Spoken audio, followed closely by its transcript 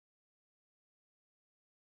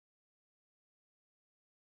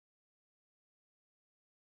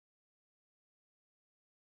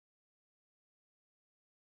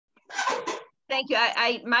Thank you.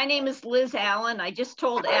 My name is Liz Allen. I just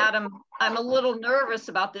told Adam I'm a little nervous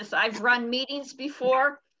about this. I've run meetings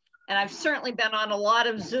before, and I've certainly been on a lot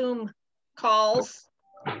of Zoom calls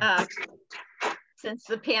since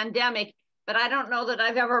the pandemic, but I don't know that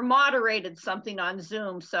I've ever moderated something on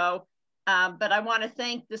Zoom. So, but I want to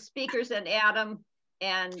thank the speakers and Adam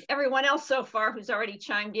and everyone else so far who's already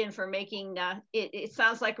chimed in for making, it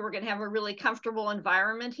sounds like we're going to have a really comfortable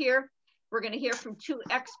environment here. We're going to hear from two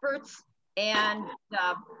experts and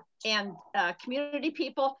community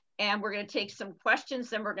people, and we're going to take some questions,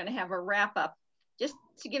 then we're going to have a wrap up. Just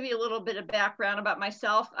to give you a little bit of background about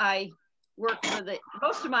myself, I worked for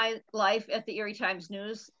most of my life at the Erie Times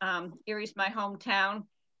News. Erie's my hometown.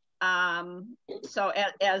 So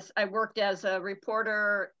as I worked as a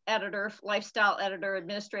reporter, editor, lifestyle editor,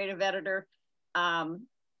 administrative editor,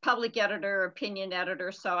 public editor, opinion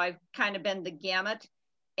editor. So I've kind of been the gamut.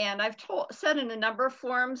 And I've said in a number of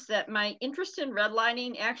forums that my interest in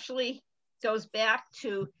redlining actually goes back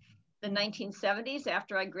to the 1970s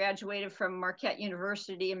after I graduated from Marquette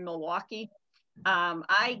University in Milwaukee.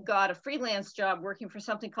 I got a freelance job working for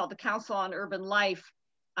something called the Council on Urban Life,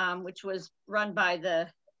 which was run by the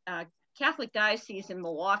Catholic Diocese in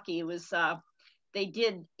Milwaukee. It was, they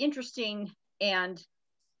did interesting and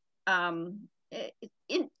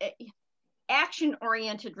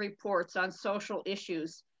action-oriented reports on social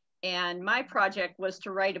issues. And my project was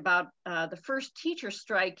to write about the first teacher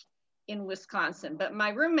strike in Wisconsin. But my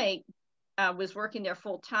roommate was working there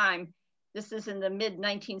full time. This is in the mid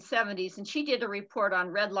 1970s, and she did a report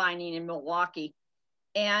on redlining in Milwaukee.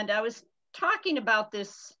 And I was talking about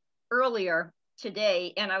this earlier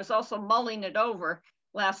today, and I was also mulling it over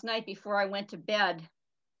last night before I went to bed.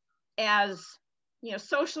 As you know,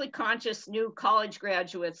 socially conscious new college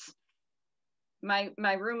graduates, my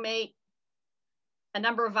roommate, a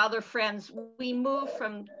number of other friends, we moved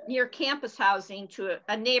from near campus housing to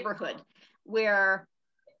a neighborhood where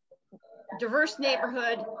diverse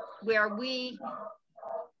neighborhood where we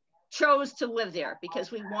chose to live there because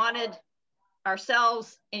we wanted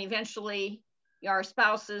ourselves and eventually our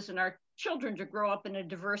spouses and our children to grow up in a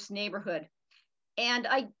diverse neighborhood. And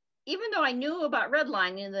even though I knew about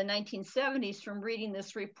redlining in the 1970s from reading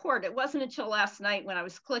this report, it wasn't until last night when I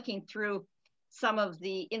was clicking through some of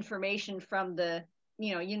the information from the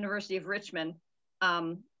University of Richmond,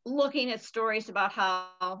 looking at stories about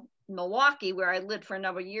how Milwaukee, where I lived for a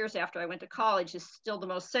number of years after I went to college, is still the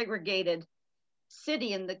most segregated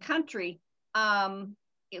city in the country.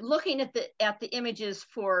 Looking at the images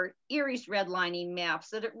for Erie's redlining maps,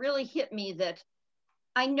 that it really hit me that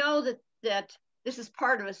I know that this is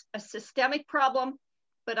part of a systemic problem,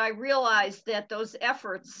 but I realized that those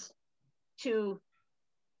efforts to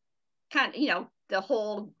kind of, the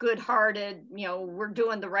whole good-hearted, we're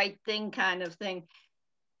doing the right thing kind of thing,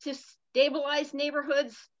 to stabilize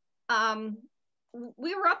neighborhoods,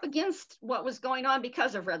 we were up against what was going on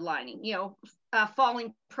because of redlining,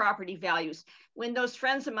 falling property values. When those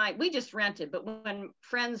friends of mine, we just rented, but when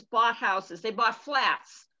friends bought houses, they bought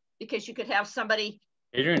flats because you could have somebody,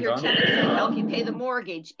 your tenant help you pay the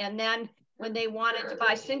mortgage. And then when they wanted to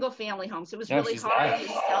buy single family homes, it was really hard to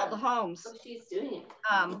sell the homes. Oh, she's doing it.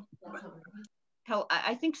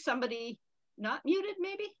 I think somebody not muted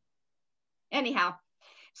maybe? Anyhow,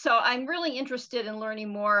 so I'm really interested in learning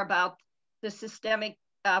more about the systemic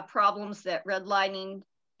problems that redlining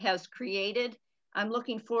has created. I'm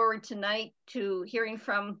looking forward tonight to hearing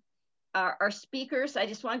from our speakers. I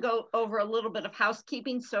just want to go over a little bit of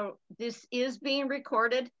housekeeping. So this is being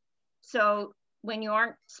recorded. So when you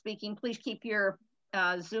aren't speaking, please keep your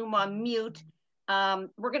Zoom on mute.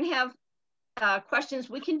 We're going to have questions.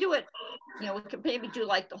 We can do it, we can maybe do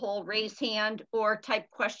like the whole raise hand or type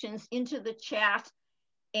questions into the chat,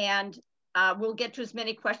 and we'll get to as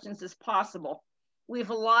many questions as possible. We've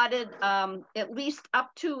allotted at least up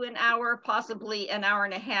to an hour, possibly an hour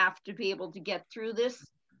and a half to be able to get through this.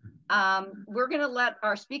 We're going to let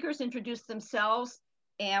our speakers introduce themselves,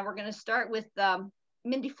 and we're going to start with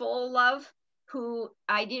Mindy Fullilove, who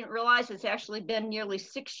I didn't realize it's actually been nearly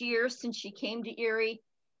 6 years since she came to Erie,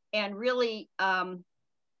 and really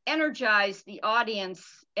energized the audience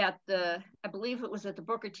at I believe it was at the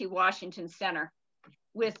Booker T. Washington Center,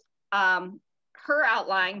 with her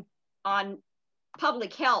outline on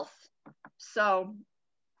public health. So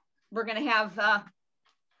we're going to have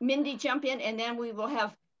Mindy jump in, and then we will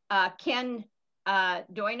have Ken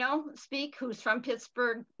Doyno speak, who's from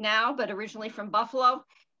Pittsburgh now, but originally from Buffalo.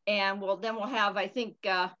 And then we'll have, I think,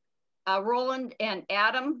 Roland and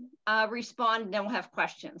Adam respond, and then we'll have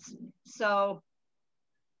questions. So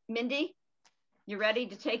Mindy, you ready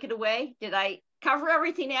to take it away? Did I cover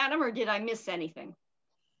everything, Adam, or did I miss anything?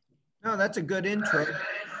 No, that's a good intro.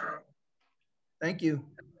 Thank you.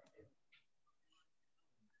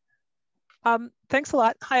 Thanks a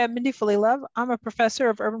lot. Hi, I'm Mindy Fullilove. I'm a professor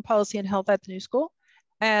of urban policy and health at the New School,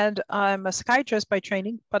 and I'm a psychiatrist by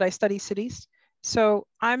training, but I study cities. So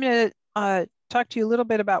I'm going to talk to you a little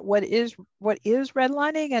bit about what is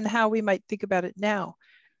redlining and how we might think about it now.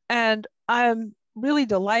 And I'm really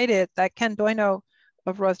delighted that Ken Doyno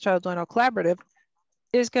of Rothschild Doyno Collaborative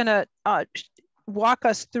is going to walk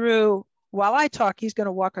us through, while I talk, he's going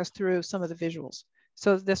to walk us through some of the visuals.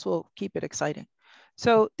 So this will keep it exciting.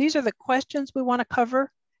 So these are the questions we want to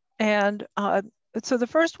cover. And so the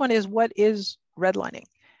first one is, what is redlining?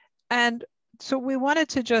 And so we wanted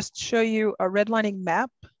to just show you a redlining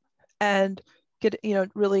map and get,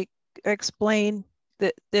 really explain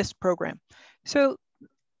this program. So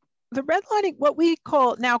the redlining, what we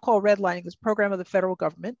now call redlining, is a program of the federal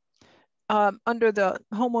government under the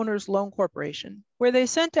Homeowners Loan Corporation, where they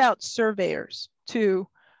sent out surveyors to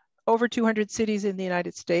over 200 cities in the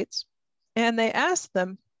United States. And they asked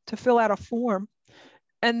them to fill out a form,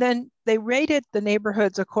 and then they rated the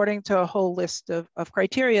neighborhoods according to a whole list of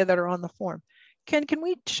criteria that are on the form. Ken, can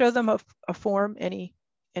we show them a form, any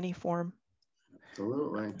form?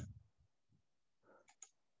 Absolutely.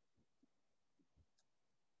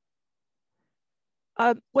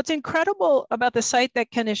 What's incredible about the site that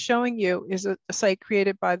Ken is showing you is a site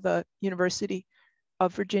created by the University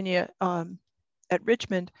of Virginia at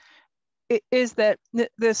Richmond, is that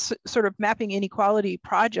this sort of mapping inequality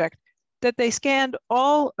project, that they scanned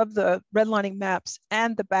all of the redlining maps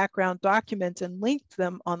and the background documents and linked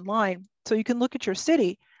them online. So you can look at your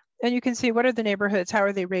city and you can see what are the neighborhoods, how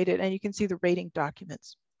are they rated, and you can see the rating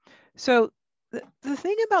documents. So the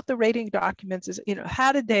thing about the rating documents is,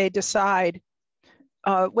 how did they decide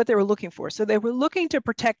what they were looking for? So they were looking to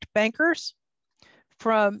protect bankers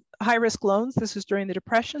from high-risk loans. This was during the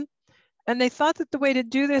Depression. And they thought that the way to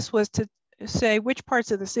do this was to say which parts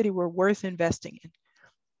of the city were worth investing in.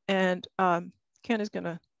 And Ken is going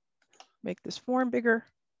to make this form bigger,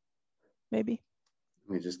 maybe.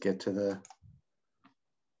 Let me just get to the...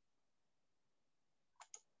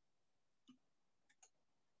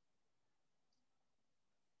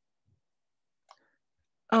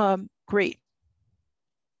 Great.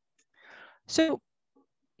 So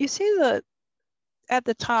you see at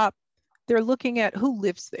the top, they're looking at who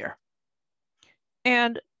lives there.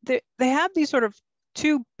 And they have these sort of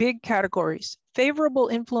two big categories: favorable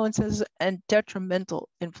influences and detrimental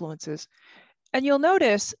influences. And you'll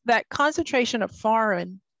notice that concentration of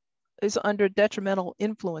foreign is under detrimental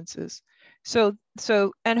influences. So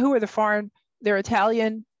and who are the foreign? They're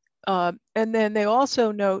Italian. And then they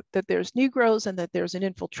also note that there's Negroes and that there's an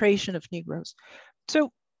infiltration of Negroes.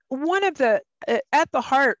 So one of the, at the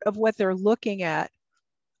heart of what they're looking at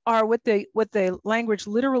are what the language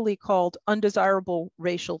literally called undesirable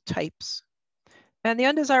racial types. And the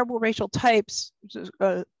undesirable racial types,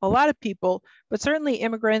 a lot of people, but certainly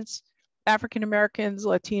immigrants, African Americans,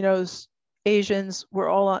 Latinos, Asians, were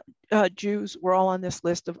all Jews were all on this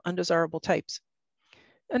list of undesirable types.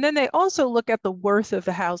 And then they also look at the worth of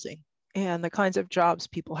the housing and the kinds of jobs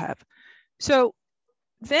people have. So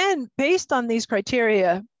then, based on these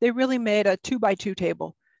criteria, they really made a 2x2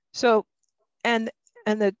 table. So and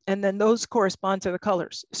then those correspond to the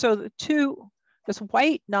colors. So the two, this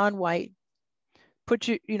white, non-white, put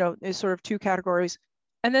you is sort of two categories.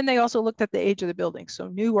 And then they also looked at the age of the building, so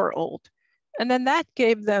new or old. And then that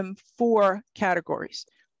gave them 4 categories.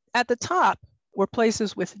 At the top were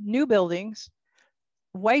places with new buildings,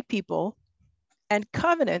 white people, and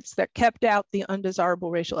covenants that kept out the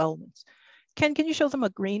undesirable racial elements. Ken, can you show them a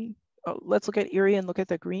green? Oh, let's look at Erie and look at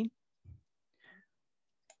the green.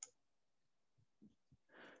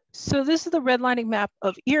 So this is the redlining map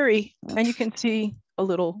of Erie, and you can see a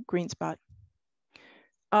little green spot.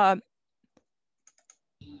 And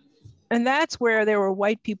that's where there were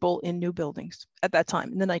white people in new buildings at that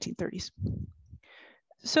time in the 1930s.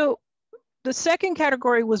 So the second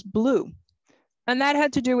category was blue, and that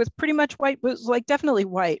had to do with pretty much white, was like definitely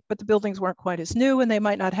white, but the buildings weren't quite as new and they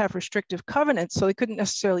might not have restrictive covenants, so they couldn't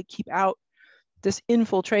necessarily keep out this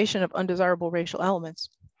infiltration of undesirable racial elements.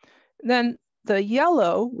 Then the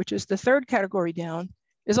yellow, which is the third category down,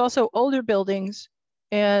 is also older buildings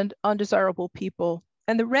and undesirable people.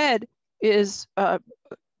 And the red is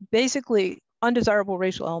basically undesirable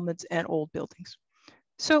racial elements and old buildings.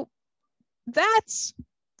 So that's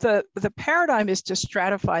the paradigm, is to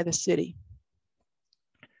stratify the city.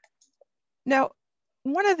 Now,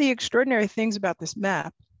 one of the extraordinary things about this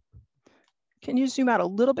map, can you zoom out a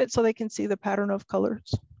little bit so they can see the pattern of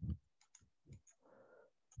colors?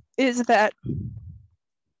 Is that,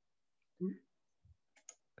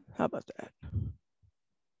 How about that?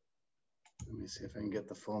 Let me see if I can get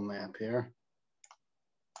the full map here.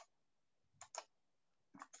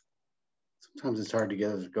 Sometimes it's hard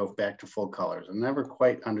to go back to full colors. I never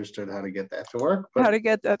quite understood how to get that to work. But how to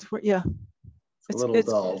get that to work, yeah. It's a little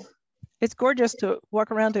dull. It's gorgeous to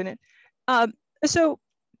walk around in it. So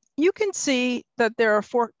you can see that there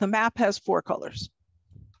are the map has 4 colors.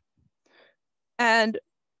 And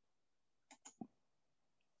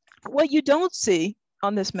what you don't see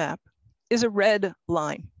on this map is a red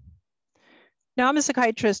line. Now I'm a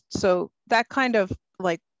psychiatrist, so that kind of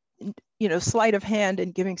like, you know, sleight of hand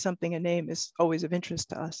and giving something a name is always of interest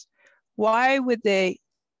to us. Why would they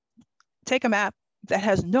take a map that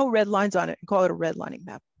has no red lines on it and call it a redlining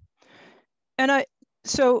map? And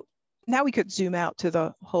so now we could zoom out to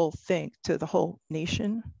the whole thing, to the whole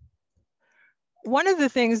nation. One of the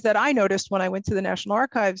things that I noticed when I went to the National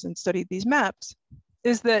Archives and studied these maps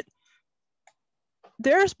is that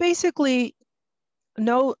there's basically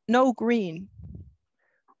no green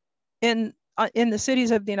in the cities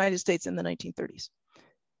of the United States in the 1930s.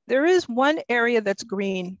 There is one area that's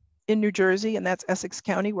green in New Jersey, and that's Essex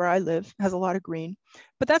County, where I live, has a lot of green,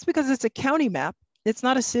 but that's because it's a county map. It's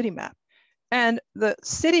not a city map. And the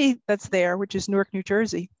city that's there, which is Newark, New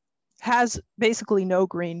Jersey, has basically no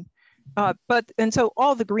green. And so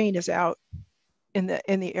all the green is out in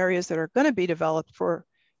the areas that are going to be developed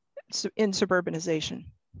in suburbanization.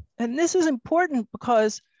 And this is important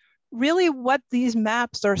because really what these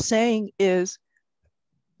maps are saying is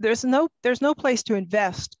there's no place to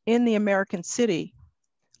invest in the American city.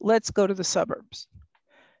 Let's go to the suburbs.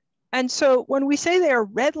 And so when we say they are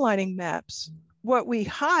redlining maps, what we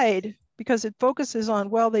hide, because it focuses on,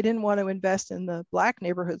 well, they didn't want to invest in the Black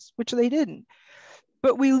neighborhoods, which they didn't.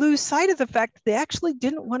 But we lose sight of the fact that they actually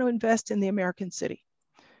didn't want to invest in the American city.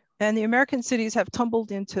 And the American cities have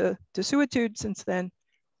tumbled into desuetude since then,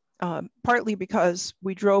 partly because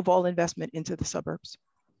we drove all investment into the suburbs.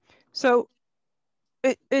 So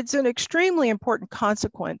it's an extremely important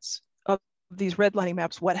consequence of these redlining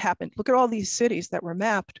maps. What happened? Look at all these cities that were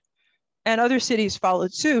mapped, and other cities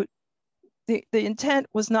followed suit. The intent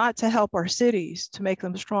was not to help our cities, to make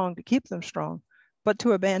them strong, to keep them strong, but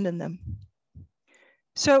to abandon them.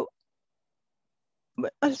 So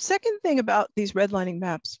a second thing about these redlining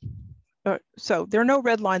maps, so there are no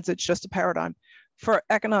red lines, it's just a paradigm for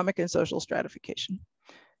economic and social stratification.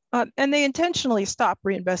 And they intentionally stop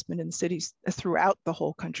reinvestment in cities throughout the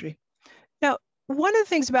whole country. Now, one of the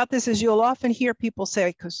things about this is you'll often hear people say,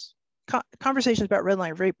 because conversations about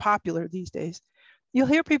redlining are very popular these days, you'll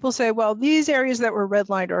hear people say, well, these areas that were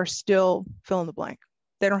redlined are still fill in the blank.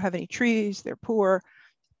 They don't have any trees, they're poor,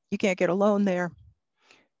 you can't get a loan there.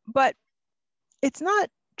 But it's not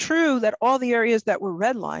true that all the areas that were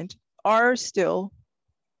redlined are still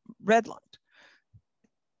redlined.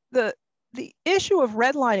 The issue of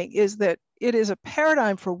redlining is that it is a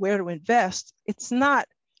paradigm for where to invest. It's not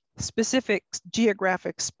specific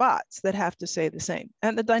geographic spots that have to stay the same.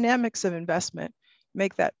 And the dynamics of investment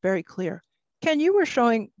make that very clear. Ken, you were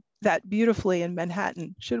showing that beautifully in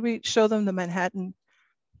Manhattan. Should we show them the Manhattan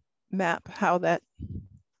map, how that?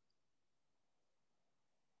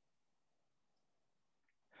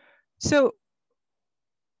 So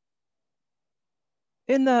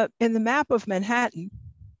in the map of Manhattan,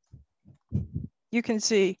 you can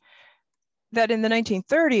see that in the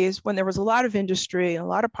 1930s, when there was a lot of industry and a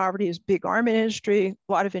lot of poverty, is big garment industry,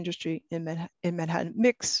 a lot of industry in Manhattan,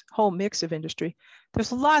 whole mix of industry,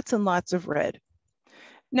 there's lots and lots of red.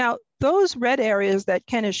 Now, those red areas that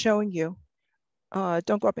Ken is showing you,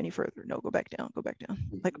 don't go up any further. No, go back down, go back down.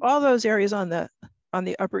 Like all those areas on the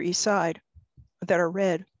Upper East Side that are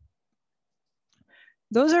red,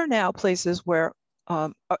 those are now places where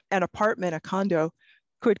an apartment, a condo,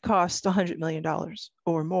 could cost $100 million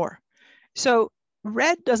or more. So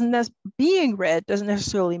being red doesn't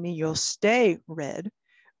necessarily mean you'll stay red,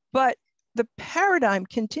 but the paradigm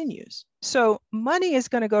continues. So money is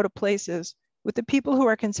going to go to places with the people who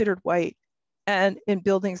are considered white and in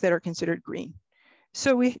buildings that are considered green.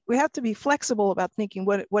 So we have to be flexible about thinking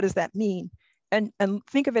what does that mean, and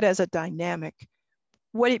think of it as a dynamic.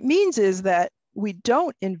 What it means is that we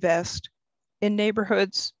don't invest in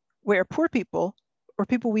neighborhoods where poor people or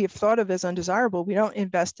people we have thought of as undesirable, we don't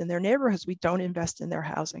invest in their neighborhoods, we don't invest in their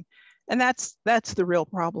housing. And that's the real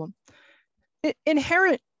problem.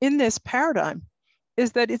 Inherent in this paradigm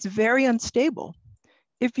is that it's very unstable.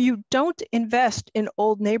 If you don't invest in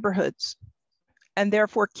old neighborhoods and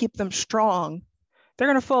therefore keep them strong, they're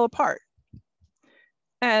going to fall apart.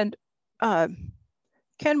 And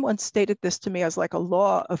Ken once stated this to me as like a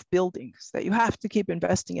law of buildings, that you have to keep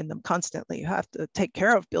investing in them constantly. You have to take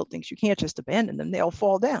care of buildings. You can't just abandon them. They'll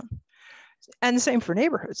fall down. And the same for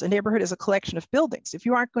neighborhoods. A neighborhood is a collection of buildings. If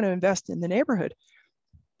you aren't going to invest in the neighborhood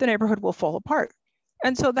will fall apart.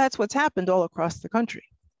 And so that's what's happened all across the country.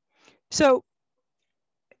 So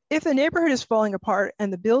if the neighborhood is falling apart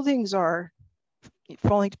and the buildings are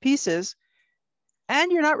falling to pieces,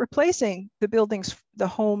 and you're not replacing the buildings, the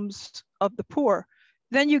homes of the poor,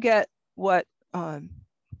 then you get what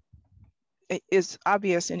is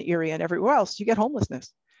obvious in Erie and everywhere else. You get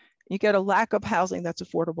homelessness. You get a lack of housing that's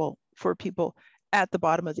affordable for people at the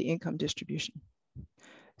bottom of the income distribution.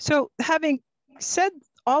 So having said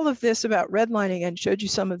all of this about redlining and showed you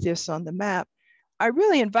some of this on the map, I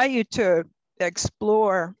really invite you to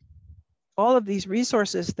explore all of these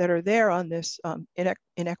resources that are there on this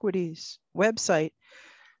inequities website.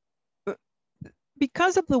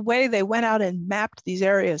 Because of the way they went out and mapped these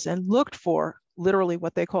areas and looked for literally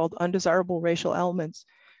what they called undesirable racial elements,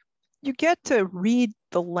 you get to read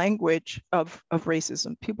the language of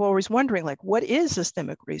racism. People are always wondering, like, what is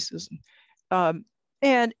systemic racism?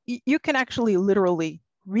 And you can actually literally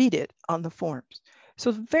read it on the forms.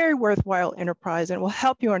 So it's a very worthwhile enterprise, and will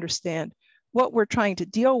help you understand what we're trying to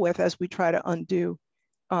deal with as we try to undo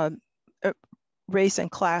race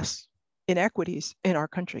and class inequities in our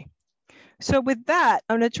country. So with that,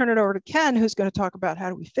 I'm going to turn it over to Ken, who's going to talk about how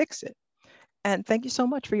do we fix it. And thank you so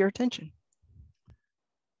much for your attention.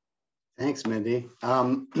 Thanks, Mindy.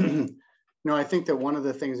 No, I think that one of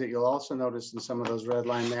the things that you'll also notice in some of those red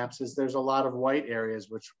line maps is there's a lot of white areas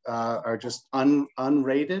which are just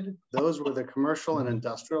unrated. Those were the commercial and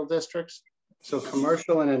industrial districts. So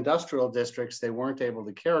commercial and industrial districts, they weren't able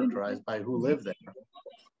to characterize by who lived there.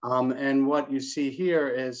 And what you see here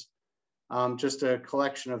is just a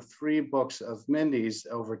collection of 3 books of Mindy's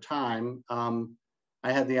over time.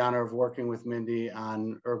 I had the honor of working with Mindy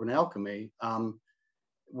on urban alchemy,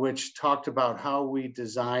 which talked about how we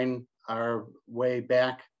design our way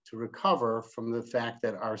back to recover from the fact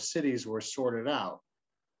that our cities were sorted out.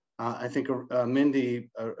 I think Mindy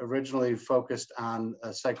originally focused on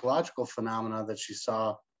a psychological phenomena that she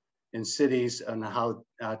saw in cities and how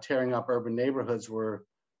tearing up urban neighborhoods were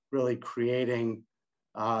really creating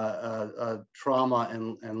trauma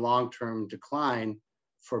and long-term decline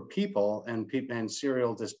for people, and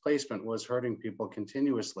serial displacement was hurting people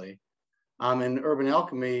continuously. In urban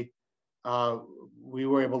alchemy, we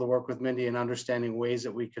were able to work with Mindy in understanding ways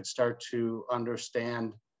that we could start to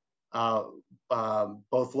understand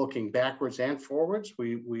both looking backwards and forwards.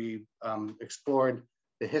 We explored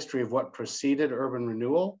the history of what preceded urban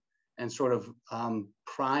renewal and sort of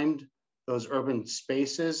primed those urban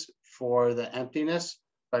spaces for the emptiness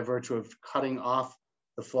by virtue of cutting off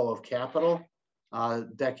the flow of capital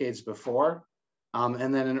decades before.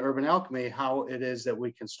 And then in urban alchemy, how it is that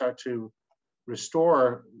we can start to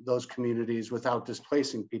restore those communities without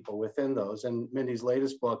displacing people within those. And Mindy's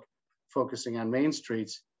latest book, focusing on main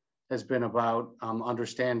streets, has been about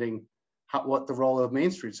understanding what the role of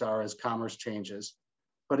main streets are as commerce changes.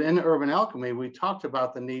 But in urban alchemy, we talked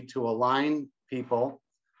about the need to align people,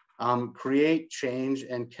 create change,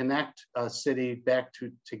 and connect a city back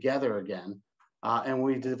together again. And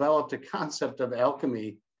we developed a concept of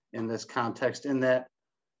alchemy in this context, in that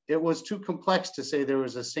it was too complex to say there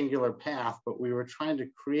was a singular path, but we were trying to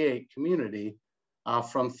create community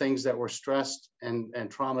from things that were stressed and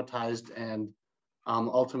traumatized and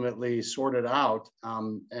ultimately sorted out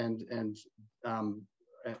and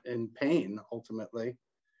in pain ultimately.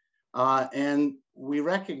 And we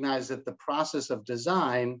recognize that the process of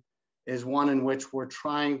design is one in which we're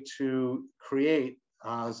trying to create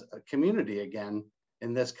a community again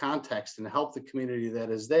in this context and help the community that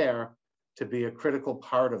is there to be a critical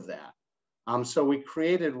part of that. So we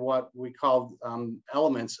created what we called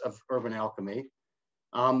elements of urban alchemy.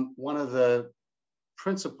 One of the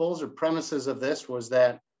principles or premises of this was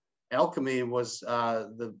that alchemy was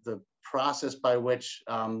the process by which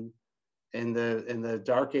in the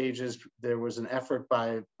Dark Ages, there was an effort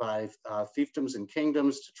by fiefdoms and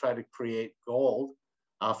kingdoms to try to create gold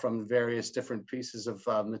from various different pieces of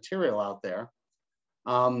material out there.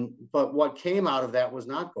 But what came out of that was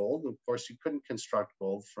not gold. Of course, you couldn't construct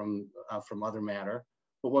gold from other matter.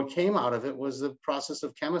 But what came out of it was the process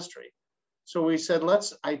of chemistry. So we said,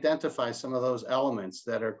 let's identify some of those elements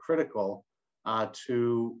that are critical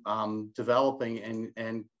to developing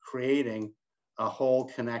and creating a whole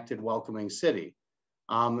connected, welcoming city.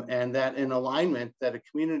 And that in alignment, that a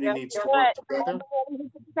community needs to work together.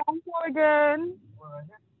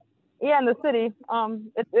 Yeah, in the city.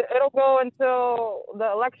 It'll go until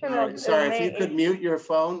the election All right, is sorry, May if you could 8th. mute your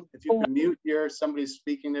phone, if you could mute somebody's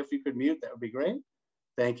speaking, if you could mute, that would be great.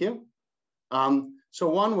 Thank you. So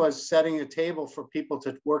one was setting a table for people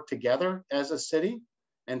to work together as a city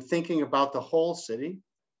and thinking about the whole city,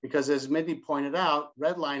 because as Mindy pointed out,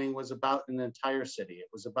 redlining was about an entire city. It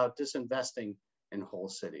was about disinvesting in whole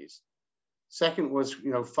cities. Second was,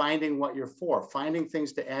 finding what you're for, finding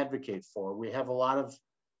things to advocate for. We have a lot of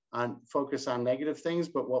focus on negative things,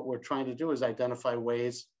 but what we're trying to do is identify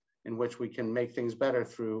ways in which we can make things better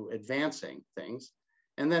through advancing things,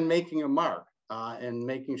 and then making a mark and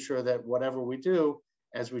making sure that whatever we do,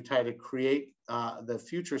 as we try to create the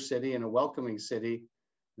future city and a welcoming city,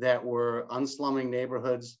 that we're unslumming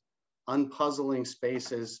neighborhoods, unpuzzling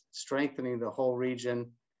spaces, strengthening the whole region,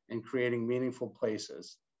 and creating meaningful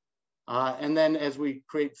places. And then as we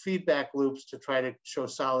create feedback loops to try to show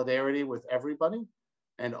solidarity with everybody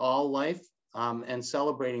and all life, and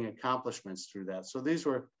celebrating accomplishments through that. So these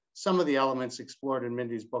were some of the elements explored in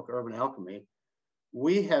Mindy's book, Urban Alchemy.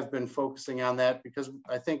 We have been focusing on that because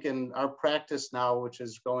I think in our practice now, which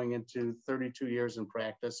is going into 32 years in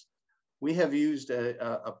practice, we have used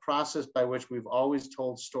a process by which we've always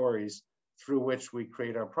told stories through which we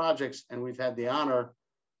create our projects. And we've had the honor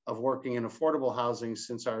of working in affordable housing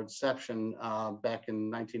since our inception back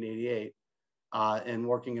in 1988, and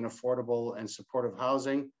working in affordable and supportive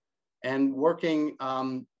housing, and working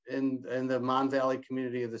in the Mon Valley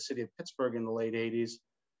community of the city of Pittsburgh in the late 80s.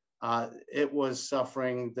 It was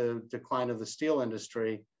suffering the decline of the steel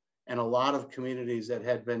industry, and a lot of communities that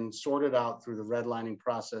had been sorted out through the redlining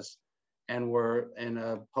process and were in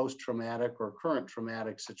a post-traumatic or current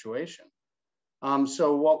traumatic situation.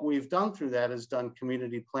 So what we've done through that is done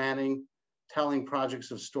community planning, telling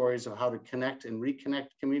projects of stories of how to connect and reconnect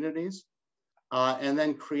communities, and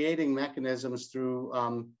then creating mechanisms through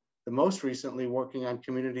the most recently working on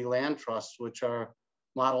community land trusts, which are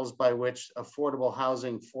models by which affordable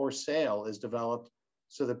housing for sale is developed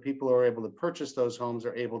so that people who are able to purchase those homes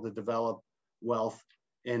are able to develop wealth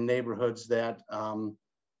in neighborhoods that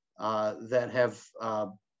have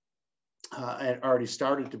already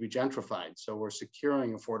started to be gentrified. So we're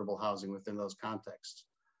securing affordable housing within those contexts.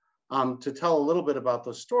 To tell a little bit about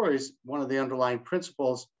those stories, one of the underlying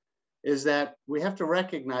principles is that we have to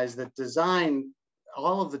recognize that design,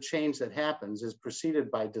 all of the change that happens is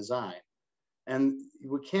preceded by design. And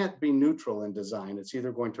we can't be neutral in design. It's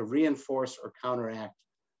either going to reinforce or counteract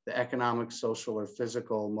the economic, social, or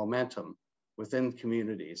physical momentum within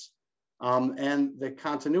communities. And the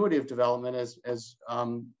continuity of development, as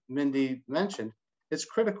Mindy mentioned, is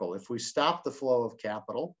critical. If we stop the flow of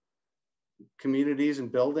capital, communities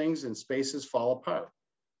and buildings and spaces fall apart.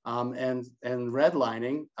 And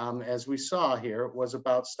redlining, as we saw here, was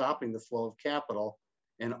about stopping the flow of capital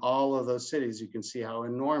in all of those cities. You can see how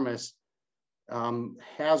enormous,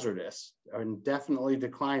 hazardous, and definitely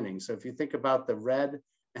declining. So if you think about the red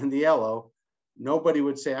and the yellow, nobody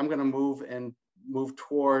would say, I'm going to move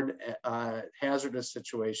toward hazardous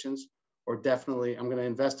situations, or definitely I'm going to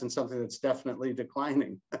invest in something that's definitely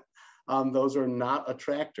declining. Those are not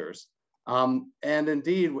attractors. And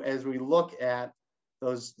indeed, as we look at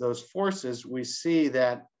those forces, we see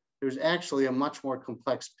that there's actually a much more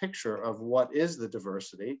complex picture of what is the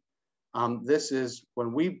diversity. This is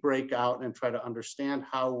when we break out and try to understand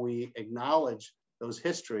how we acknowledge those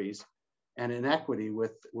histories and inequity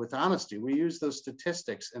with honesty. We use those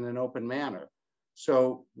statistics in an open manner.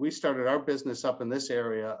 So we started our business up in this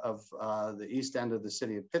area of the east end of the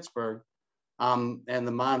city of Pittsburgh, and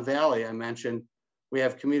the Mon Valley I mentioned. We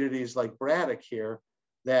have communities like Braddock here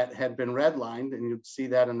that had been redlined, and you'd see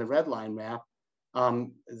that in the redline map.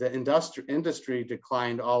 The industry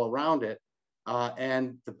declined all around it,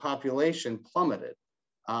 and the population plummeted.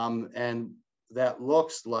 And that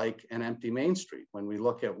looks like an empty Main Street when we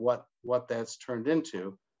look at what that's turned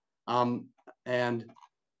into. And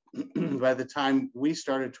by the time we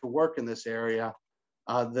started to work in this area,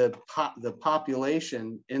 the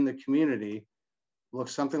population in the community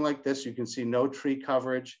looks something like this. You can see no tree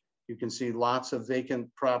coverage. You can see lots of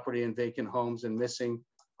vacant property and vacant homes and missing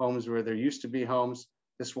homes where there used to be homes.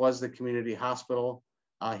 This was the community hospital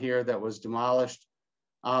here that was demolished.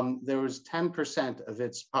 There was 10% of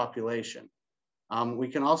its population. We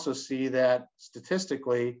can also see that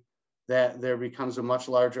statistically that there becomes a much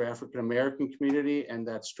larger African-American community, and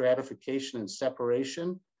that stratification and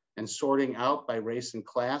separation and sorting out by race and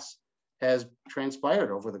class has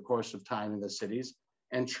transpired over the course of time in the cities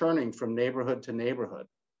and churning from neighborhood to neighborhood.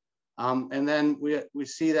 And then we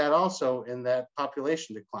see that also in that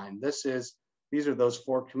population decline. These are those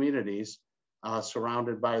four communities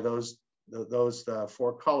surrounded by those those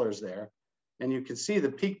four colors there. And you can see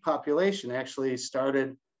the peak population actually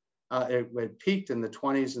started, it peaked in the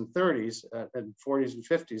 20s and 30s and 40s and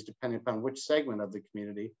 50s, depending upon which segment of the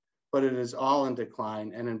community, but it is all in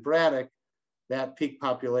decline. And in Braddock, that peak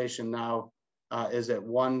population now is at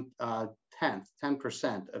 10%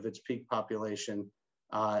 of its peak population,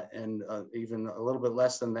 and even a little bit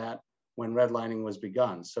less than that when redlining was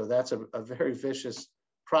begun. So that's a very vicious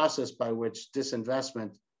process by which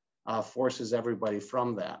disinvestment forces everybody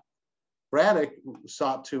from that. Braddock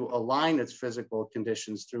sought to align its physical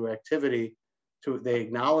conditions through activity. They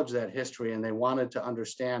acknowledged that history, and they wanted to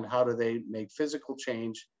understand how do they make physical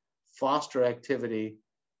change, foster activity,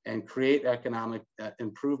 and create economic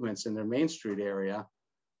improvements in their Main Street area.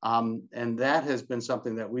 And that has been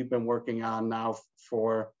something that we've been working on now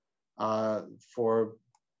for probably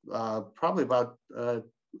about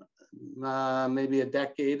maybe a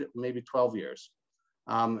decade, maybe 12 years.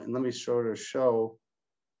 And let me sort of show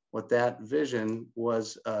what that vision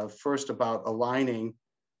was. First about aligning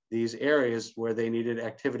these areas where they needed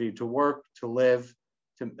activity to work, to live,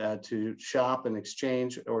 to shop and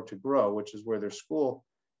exchange, or to grow, which is where their school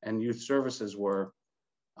and youth services were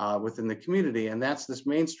within the community. And that's this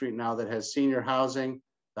Main Street now that has senior housing.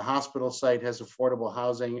 The hospital site has affordable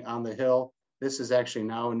housing on the hill. This is actually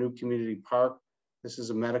now a new community park. This is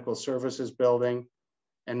a medical services building.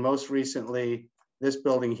 And most recently, this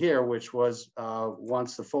building here, which was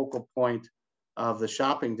once the focal point of the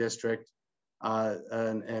shopping district,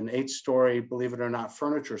 an 8-story, believe it or not,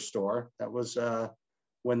 furniture store. That was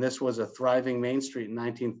when this was a thriving Main Street in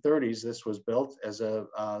 1930s. This was built as a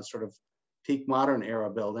sort of peak modern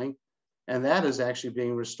era building. And that is actually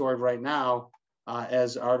being restored right now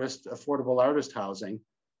as affordable artist housing.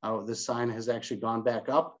 This sign has actually gone back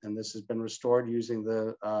up, and this has been restored using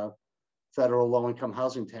the federal low-income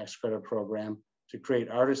housing tax credit program to create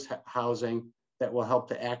artist housing that will help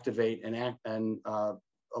to activate and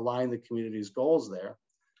align the community's goals there.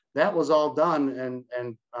 That was all done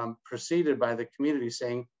and preceded by the community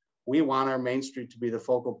saying, we want our Main Street to be the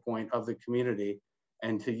focal point of the community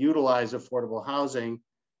and to utilize affordable housing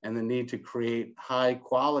and the need to create high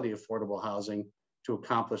quality affordable housing to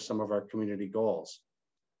accomplish some of our community goals.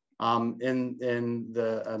 In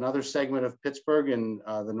another segment of Pittsburgh, in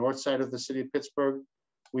the north side of the city of Pittsburgh,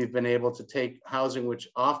 we've been able to take housing which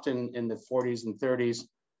often in the 40s and 30s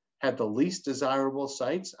had the least desirable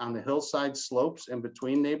sites on the hillside slopes in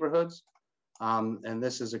between neighborhoods. And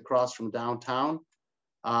this is across from downtown,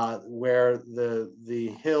 where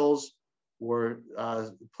the hills were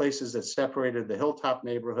places that separated the hilltop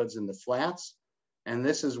neighborhoods and the flats. And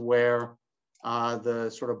this is where the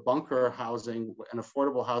sort of bunker housing and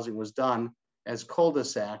affordable housing was done as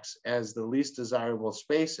cul-de-sacs, as the least desirable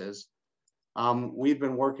spaces. We've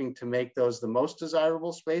been working to make those the most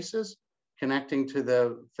desirable spaces, connecting to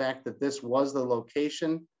the fact that this was the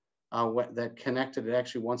location that connected, it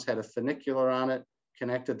actually once had a funicular on it,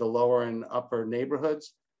 connected the lower and upper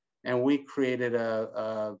neighborhoods. And we created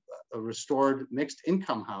a restored mixed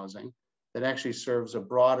income housing that actually serves a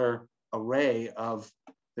broader array of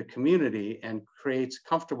the community and creates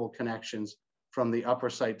comfortable connections from the upper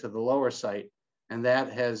site to the lower site. And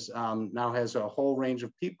that has now has a whole range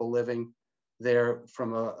of people living there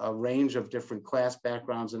from a range of different class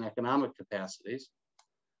backgrounds and economic capacities.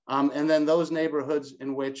 And then those neighborhoods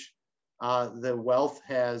in which the wealth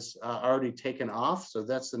has already taken off. So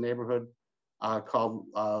that's the neighborhood called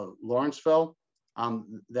Lawrenceville.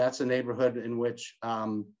 That's a neighborhood in which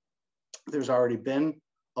there's already been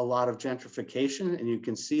a lot of gentrification, and you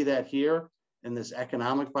can see that here in this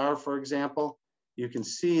economic bar, for example. You can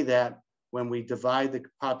see that when we divide the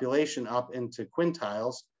population up into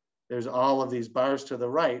quintiles, there's all of these bars to the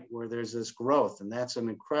right where there's this growth, and that's an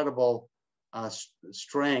incredible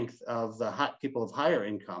strength of the people of higher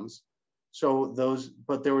incomes. So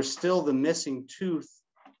but there were still the missing tooth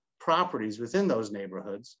properties within those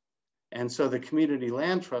neighborhoods. And so the community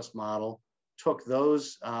land trust model took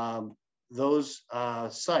those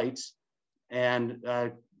sites and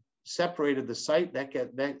separated the site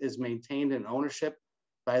that is maintained in ownership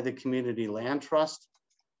by the community land trust.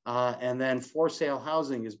 And then for sale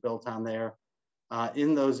housing is built on there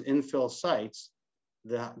in those infill sites.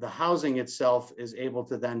 The housing itself is able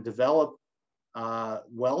to then develop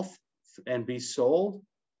wealth and be sold,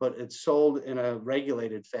 but it's sold in a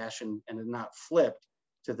regulated fashion and not flipped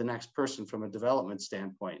to the next person from a development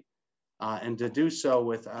standpoint. And to do so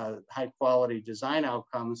with high quality design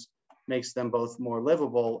outcomes makes them both more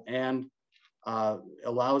livable and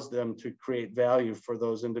allows them to create value for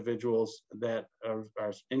those individuals that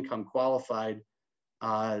are income qualified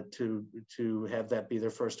to have that be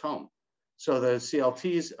their first home. So the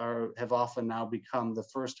CLTs have often now become the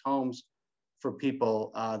first homes for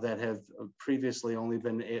people that have previously only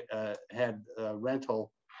been had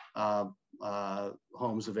rental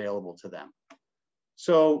homes available to them.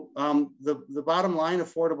 So the bottom line,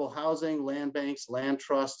 affordable housing, land banks, land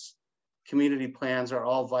trusts, community plans are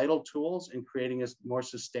all vital tools in creating a more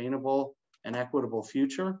sustainable and equitable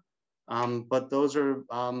future. But those are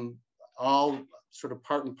all sort of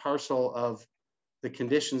part and parcel of the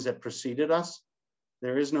conditions that preceded us.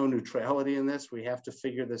 There is no neutrality in this. We have to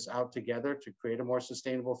figure this out together to create a more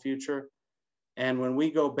sustainable future. And when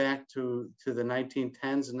we go back to the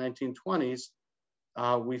 1910s and 1920s,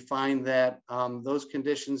 we find that those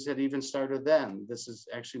conditions had even started then. This is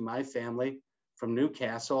actually my family from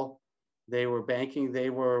Newcastle. They were banking,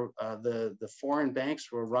 the foreign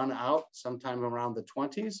banks were run out sometime around the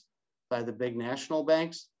 20s by the big national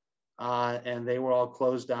banks. And they were all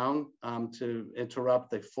closed down to interrupt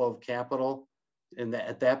the flow of capital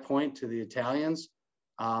at that point to the Italians.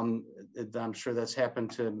 I'm sure that's happened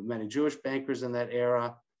to many Jewish bankers in that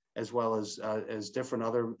era, as well as different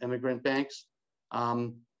other immigrant banks.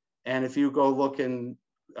 And if you go look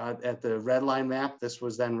at the red line map, this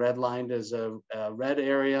was then redlined as a red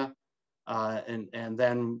area. And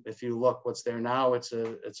then if you look what's there now, it's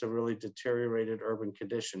a really deteriorated urban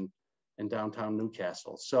condition in downtown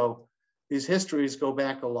Newcastle. So these histories go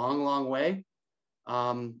back a long, long way.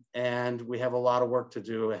 And we have a lot of work to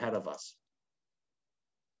do ahead of us.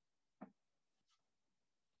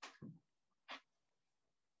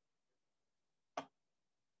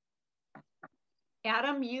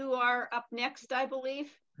 Adam, you are up next, I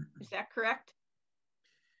believe. Is that correct?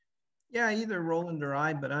 Yeah, either Roland or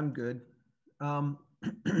I, but I'm good. Okay,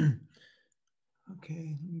 let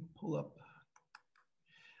me pull up.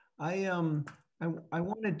 I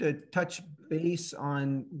wanted to touch base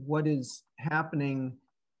on what is happening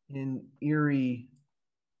in Erie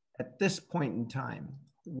at this point in time,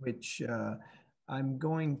 which I'm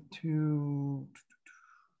going to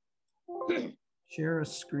share a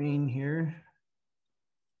screen here.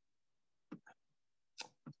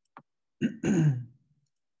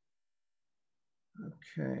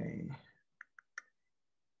 Okay.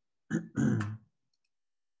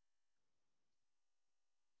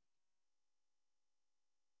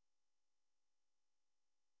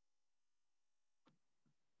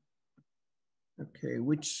 Okay,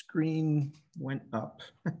 which screen went up?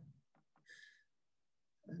 I'm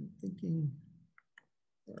thinking,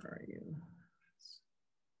 where are you?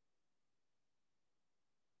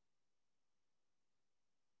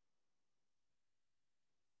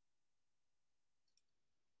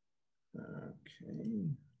 Okay,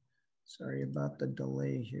 sorry about the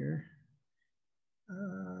delay here.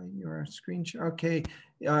 Your screen share, okay.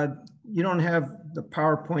 You don't have the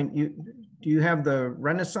PowerPoint. Do you have the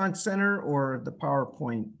Renaissance Center or the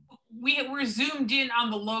PowerPoint? We're zoomed in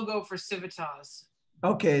on the logo for CIVITAS.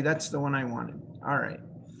 Okay, that's the one I wanted. All right.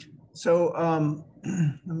 So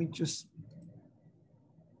let me just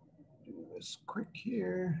do this quick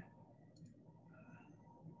here.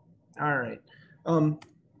 All right.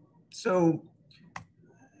 So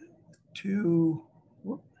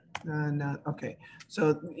okay.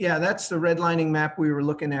 So yeah, that's the redlining map we were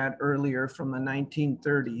looking at earlier from the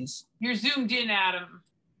 1930s. You're zoomed in, Adam.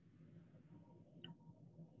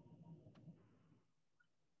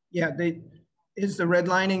 Yeah, is the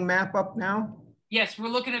redlining map up now? Yes, we're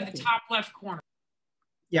looking at the top left corner.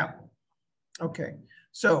 Yeah. Okay.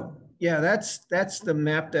 So yeah, that's the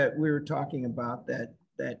map that we were talking about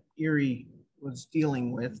that Erie was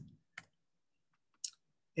dealing with.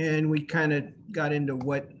 And we kind of got into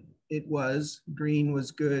what it was. Green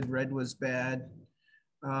was good, red was bad.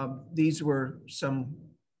 These were some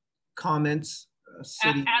comments.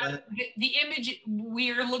 City the image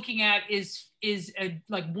we are looking at is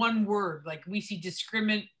like one word. Like we see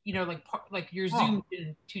discriminant, you know, like you're zoomed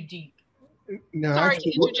in too deep. No, sorry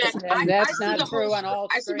to interject. That's not true on all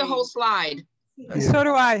screens. I see the whole slide. So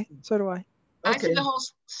do I. So do I. Okay. I see the whole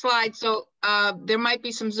slide. So there might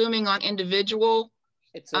be some zooming on individual.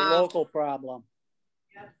 It's a local problem.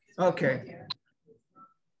 Okay.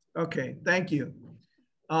 Okay, thank you.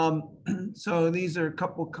 So these are a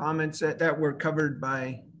couple comments that were covered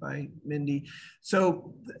by Mindy.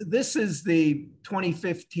 So this is the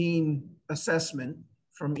 2015 assessment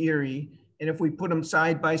from Erie. And if we put them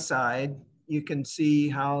side by side, you can see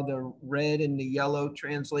how the red and the yellow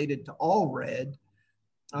translated to all red.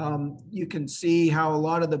 You can see how a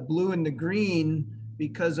lot of the blue and the green,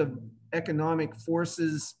 because of economic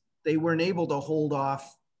forces, they weren't able to hold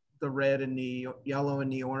off the red and the yellow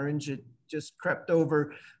and the orange. It just crept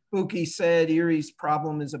over. Buki said Erie's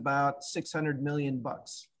problem is about $600 million.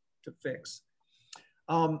 to fix.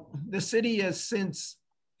 The city has since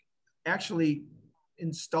actually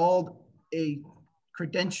installed a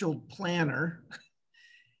credentialed planner,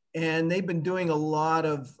 and they've been doing a lot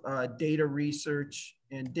of data research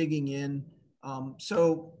and digging in.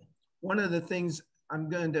 So one of the things I'm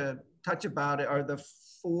going to touch about are the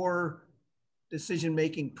 4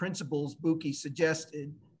 decision-making principles Buki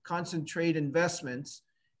suggested: concentrate investments,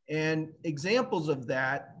 and examples of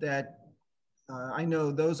that I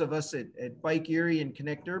know those of us at Bike Erie and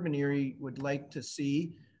Connect Urban Erie would like to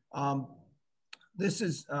see. This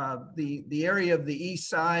is the area of the east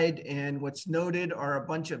side, and what's noted are a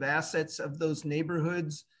bunch of assets of those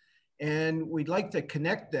neighborhoods, and we'd like to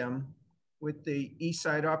connect them with the East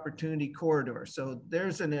Side Opportunity Corridor. So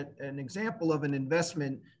there's an example of an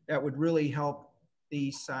investment that would really help the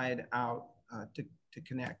East Side out to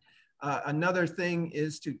connect. Another thing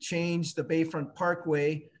is to change the Bayfront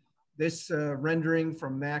Parkway. This rendering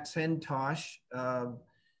from Max Hentosh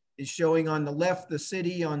is showing on the left the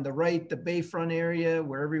city, on the right the Bayfront area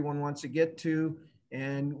where everyone wants to get to,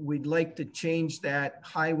 and we'd like to change that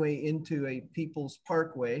highway into a People's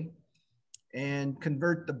Parkway and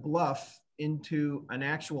convert the bluff into an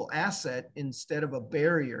actual asset instead of a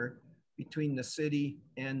barrier between the city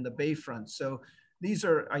and the Bayfront. So these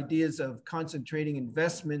are ideas of concentrating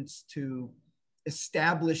investments to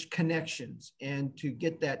establish connections and to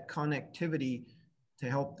get that connectivity to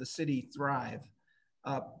help the city thrive.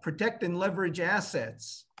 Protect and leverage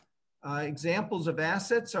assets. Examples of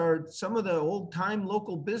assets are some of the old time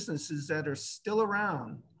local businesses that are still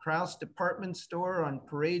around. Krause Department Store on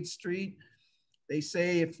Parade Street. They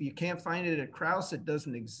say if you can't find it at Krause, it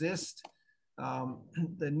doesn't exist.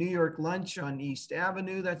 The New York Lunch on East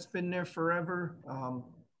Avenue, that's been there forever.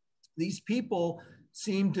 These people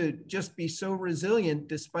seem to just be so resilient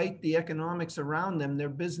despite the economics around them. Their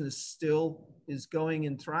business still is going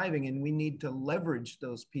and thriving, and we need to leverage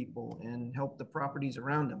those people and help the properties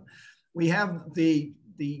around them. We have the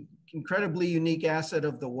incredibly unique asset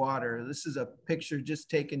of the water. This is a picture just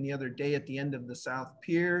taken the other day at the end of the South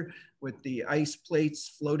Pier with the ice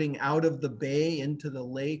plates floating out of the bay into the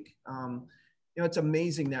lake. You know, it's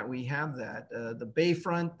amazing that we have that. The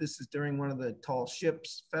Bayfront, this is during one of the Tall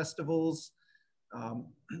Ships festivals.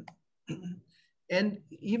 And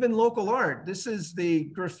even local art. This is the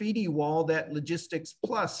graffiti wall that Logistics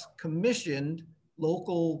Plus commissioned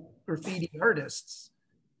local graffiti artists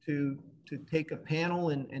to take a panel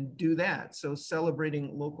and do that. So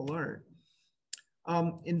celebrating local art.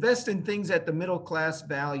 Invest in things that the middle class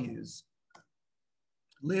values.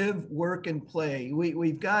 Live, work, and play.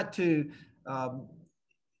 We've got to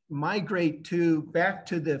migrate back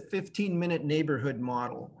to the 15-minute neighborhood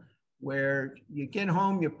model, where you get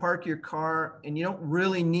home, you park your car, and you don't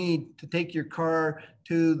really need to take your car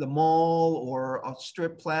to the mall or a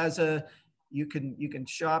strip plaza. You can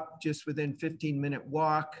shop just within 15-minute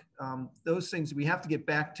walk. Those things, we have to get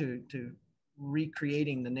back to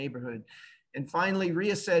recreating the neighborhood. And finally,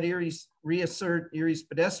 reassert Erie's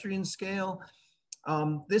pedestrian scale.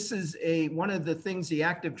 This is one of the things the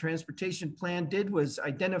active transportation plan did was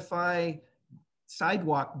identify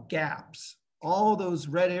sidewalk gaps. All those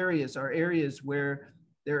red areas are areas where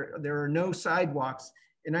there are no sidewalks.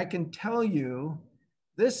 And I can tell you,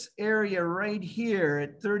 this area right here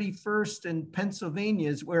at 31st and Pennsylvania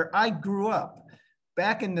is where I grew up.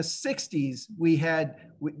 Back in the 60s,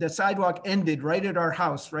 the sidewalk ended right at our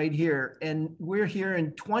house right here. And we're here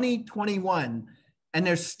in 2021, and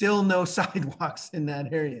there's still no sidewalks in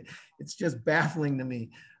that area. It's just baffling to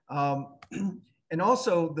me. And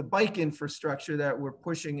also the bike infrastructure that we're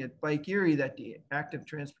pushing at Bike Erie that the active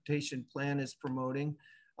transportation plan is promoting.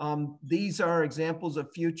 These are examples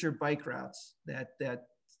of future bike routes that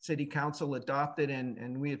City Council adopted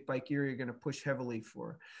and we at Bike Erie are going to push heavily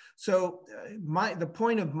for. So the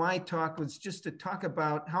point of my talk was just to talk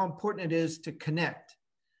about how important it is to connect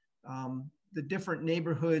the different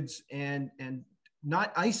neighborhoods and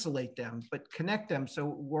not isolate them, but connect them so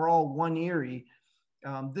we're all one Erie.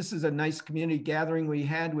 This is a nice community gathering we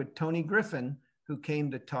had with Tony Griffin, who came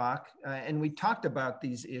to talk, and we talked about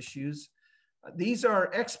these issues. These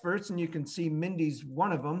are experts, and you can see Mindy's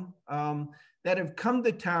one of them, that have come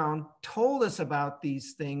to town, told us about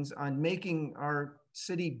these things on making our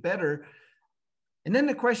city better. And then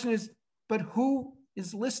the question is, but who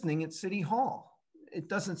is listening at City Hall? It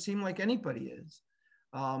doesn't seem like anybody is.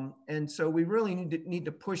 And so we really need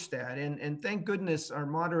to push that. And thank goodness our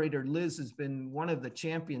moderator, Liz, has been one of the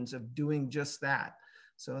champions of doing just that.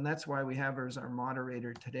 So, and that's why we have her as our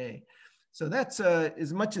moderator today. So that's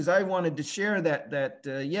as much as I wanted to share that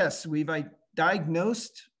yes, we've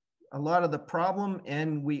diagnosed a lot of the problem,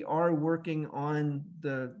 and we are working on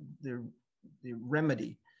the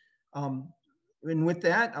remedy. And with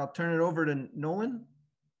that, I'll turn it over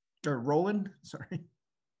to Roland, sorry.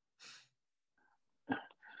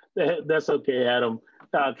 That's okay, Adam.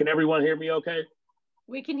 Can everyone hear me okay?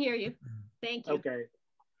 We can hear you. Thank you. Okay.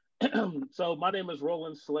 So my name is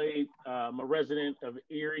Roland Slade. I'm a resident of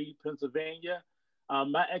Erie, Pennsylvania.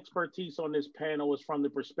 My expertise on this panel is from the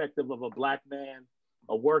perspective of a Black man,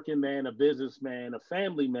 a working man, a businessman, a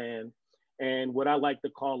family man, and what I like to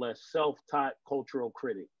call a self-taught cultural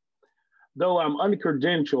critic. Though I'm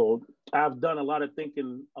uncredentialed, I've done a lot of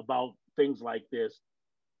thinking about things like this,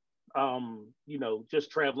 you know,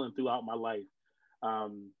 just traveling throughout my life. I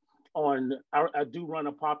do run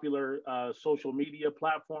a popular social media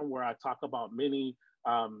platform where I talk about many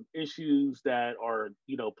issues that are,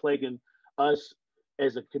 you know, plaguing us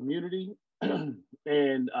as a community.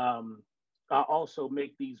 And I also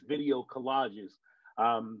make these video collages.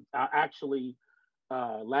 I actually,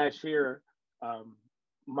 last year,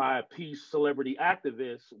 my piece, Celebrity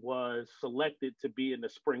Activist, was selected to be in the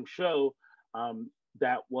spring show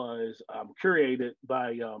that was curated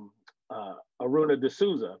by Aruna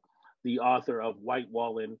D'Souza, the author of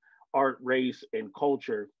Whitewalling Art, Race, and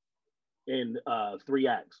Culture in 3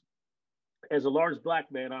 acts. As a large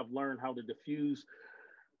Black man, I've learned how to diffuse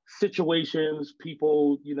situations,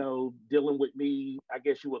 people, you know, dealing with me, I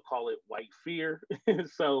guess you would call it white fear.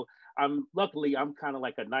 So luckily I'm kind of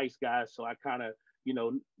like a nice guy. So I kind of, you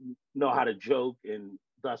know how to joke and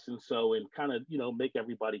thus and so, and kind of, you know, make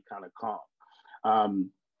everybody kind of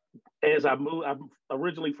calm. As I moved, I'm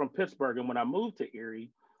originally from Pittsburgh, and when I moved to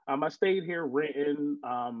Erie, I stayed here renting,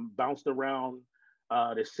 bounced around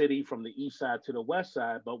the city from the east side to the west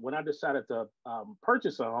side. But when I decided to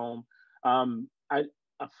purchase a home,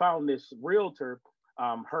 I found this realtor,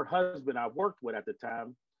 her husband I worked with at the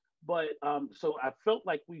time. But so I felt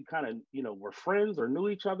like we kind of, you know, were friends or knew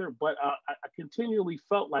each other, but I continually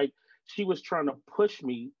felt like she was trying to push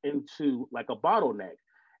me into like a bottleneck.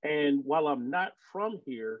 And while I'm not from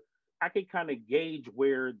here, I could kind of gauge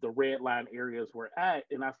where the red line areas were at.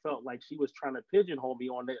 And I felt like she was trying to pigeonhole me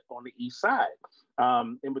on the east side,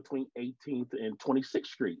 in between 18th and 26th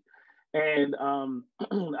Street. And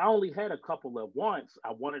I only had a couple at once.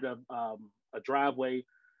 I wanted a driveway,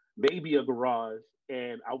 maybe a garage,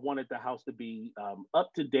 and I wanted the house to be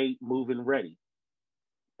up to date, move-in ready.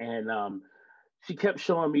 And she kept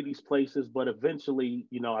showing me these places, but eventually,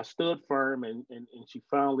 you know, I stood firm, and she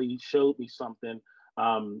finally showed me something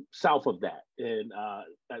south of that. And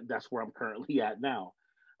that's where I'm currently at now.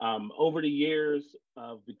 Over the years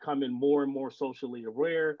of becoming more and more socially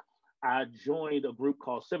aware, I joined a group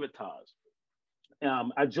called CIVITAS.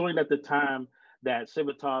 I joined at the time that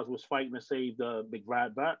CIVITAS was fighting to save the big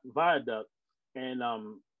viaduct. And,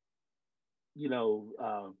 you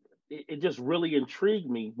know, it just really intrigued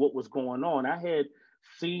me what was going on. I had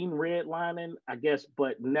seen redlining, I guess,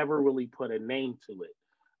 but never really put a name to it.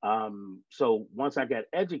 So once I got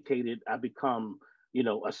educated, I become, you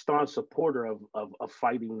know, a staunch supporter of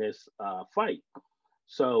fighting this fight.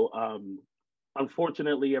 So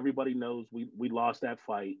unfortunately, everybody knows we lost that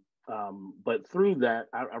fight. But through that,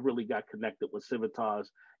 I really got connected with CIVITAS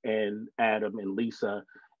and Adam and Lisa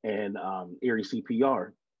and Erie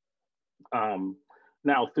CPR.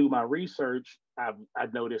 Now, through my research,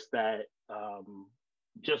 I've noticed that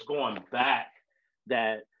just going back,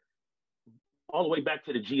 that all the way back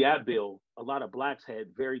to the GI Bill, a lot of Blacks had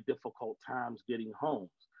very difficult times getting homes.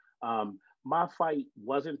 My fight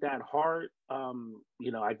wasn't that hard.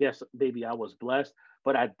 You know, I guess maybe I was blessed,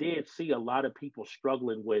 but I did see a lot of people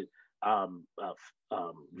struggling with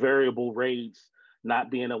variable rates, not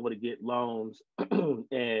being able to get loans,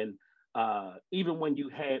 and even when you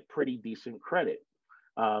had pretty decent credit.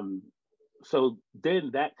 So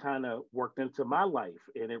then that kind of worked into my life,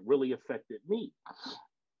 and it really affected me.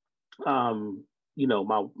 You know,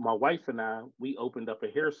 my wife and I, we opened up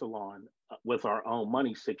a hair salon with our own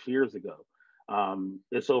money 6 years ago.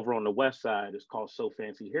 It's over on the west side. It's called So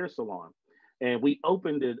Fancy Hair Salon. And we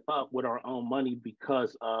opened it up with our own money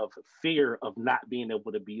because of fear of not being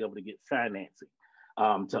able to get financing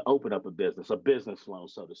to open up a business loan,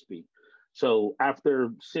 so to speak. So after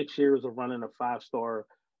 6 years of running a 5-star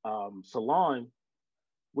salon,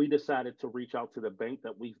 we decided to reach out to the bank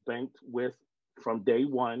that we've banked with from day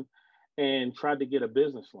one and tried to get a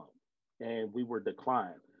business loan. And we were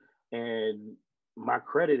declined. And my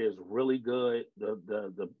credit is really good.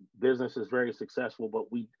 The business is very successful, but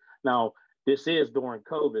now this is during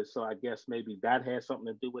COVID, so I guess maybe that has something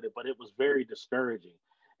to do with it, but it was very discouraging.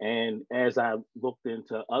 And as I looked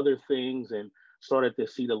into other things and started to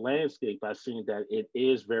see the landscape, I seen that it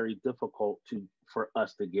is very difficult for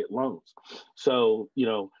us to get loans. So, you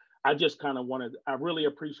know, I just kind of I really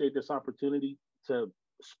appreciate this opportunity to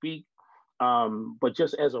speak. But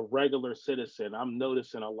just as a regular citizen, I'm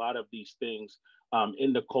noticing a lot of these things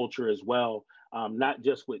in the culture as well, not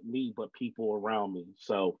just with me, but people around me.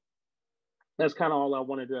 So that's kind of all I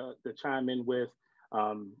wanted to chime in with.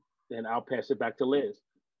 And I'll pass it back to Liz.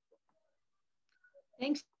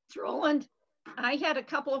 Thanks, Roland. I had a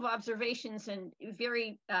couple of observations and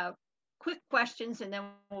very quick questions, and then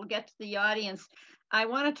we'll get to the audience. I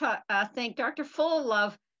want to thank Dr.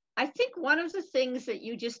 Fullilove. I think one of the things that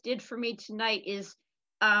you just did for me tonight is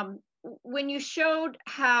when you showed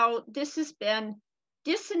how this has been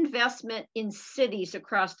disinvestment in cities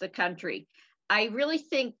across the country. I really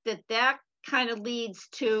think that kind of leads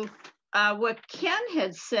to what Ken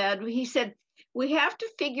had said. He said, we have to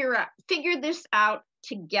figure this out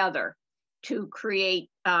together to create,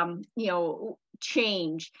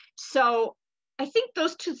 change. So I think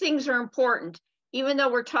those two things are important, even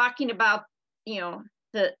though we're talking about,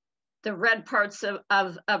 the red parts of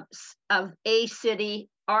a city,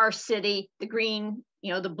 our city, the green,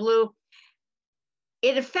 the blue.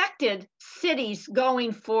 It affected cities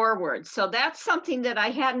going forward. So that's something that I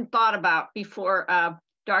hadn't thought about before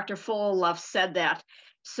Dr. Fullilove said that.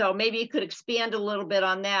 So maybe you could expand a little bit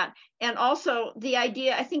on that. And also the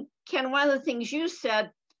idea, I think, Ken, one of the things you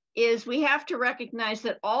said is we have to recognize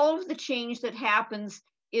that all of the change that happens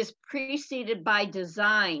is preceded by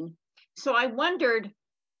design. So I wondered,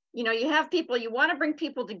 you have people, you want to bring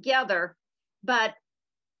people together, but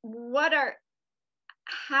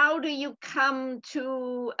how do you come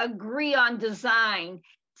to agree on design?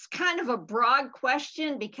 It's kind of a broad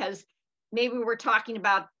question because maybe we're talking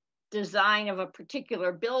about design of a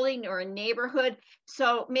particular building or a neighborhood.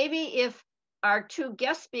 So maybe if our two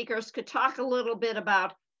guest speakers could talk a little bit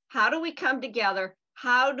about how do we come together?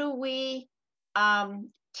 How do we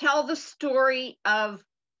tell the story of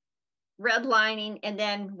redlining, and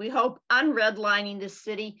then we hope unredlining the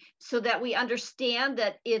city so that we understand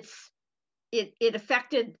that it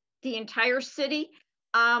affected the entire city.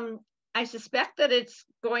 I suspect that it's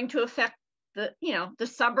going to affect the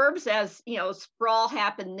suburbs as sprawl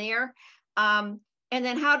happened there. And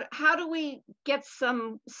then how do we get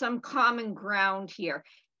some common ground here?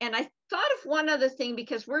 And I thought of one other thing,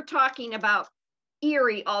 because we're talking about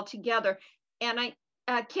Erie altogether. And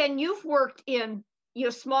Ken, you've worked in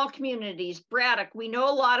small communities. Braddock, we know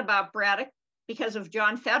a lot about Braddock because of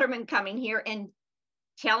John Fetterman coming here and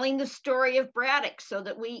telling the story of Braddock so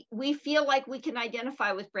that we feel like we can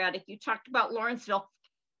identify with Braddock. You talked about Lawrenceville.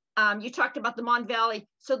 You talked about the Mon Valley.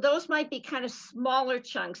 So those might be kind of smaller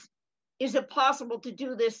chunks. Is it possible to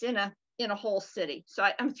do this in a whole city? So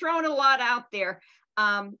I'm throwing a lot out there,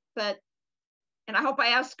 and I hope I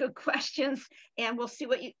ask good questions, and we'll see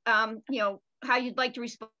what how you'd like to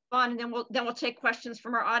respond, and then we'll take questions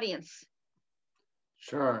from our audience.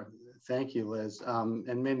 Sure. Thank you, Liz.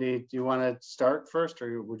 And Mindy, do you want to start first,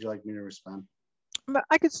 or would you like me to respond?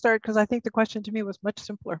 I could start because I think the question to me was much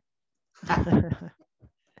simpler.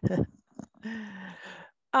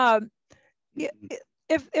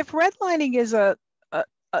 If redlining is a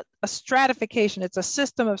stratification, it's a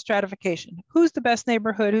system of stratification. Who's the best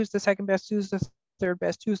neighborhood? Who's the second best? Who's the third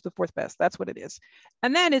best? Who's the fourth best? That's what it is.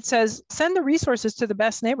 And then it says, send the resources to the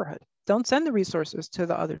best neighborhood. Don't send the resources to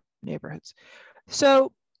the other neighborhoods.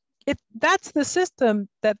 So that's the system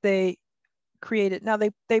that they created. Now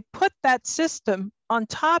they put that system on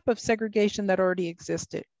top of segregation that already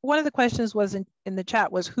existed. One of the questions was in the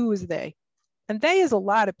chat was, who is they? And they is a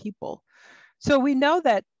lot of people. So we know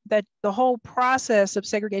that the whole process of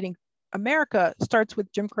segregating America starts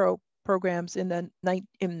with Jim Crow programs in the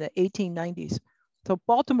 1890s. So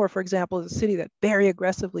Baltimore, for example, is a city that very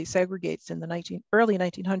aggressively segregates in the early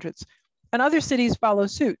 1900s, and other cities follow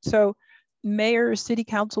suit. So mayors, city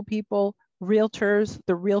council people, realtors,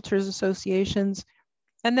 the realtors associations,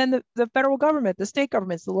 and then the federal government, the state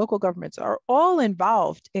governments, the local governments are all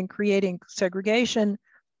involved in creating segregation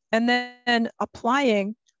and then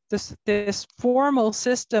applying this formal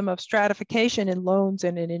system of stratification in loans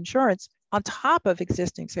and in insurance on top of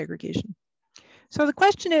existing segregation. So the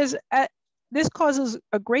question is, this causes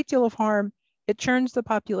a great deal of harm. It churns the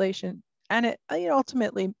population, and it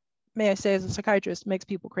ultimately, may I say as a psychiatrist, makes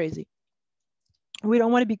people crazy. We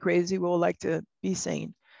don't want to be crazy. We would like to be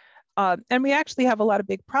sane. And we actually have a lot of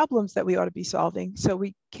big problems that we ought to be solving. So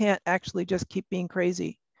we can't actually just keep being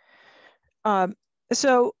crazy.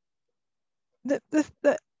 So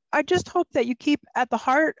I just hope that you keep at the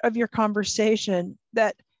heart of your conversation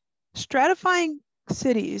that stratifying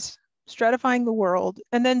cities stratifying the world,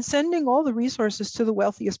 and then sending all the resources to the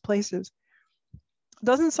wealthiest places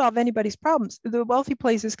doesn't solve anybody's problems. The wealthy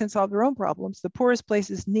places can solve their own problems. The poorest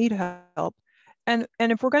places need help. And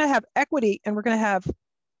if we're going to have equity and we're going to have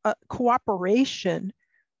cooperation,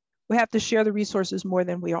 we have to share the resources more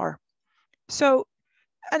than we are. So,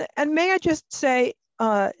 and may I just say,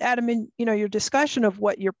 Adam, in your discussion of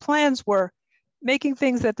what your plans were, making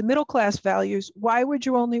things that the middle class values, why would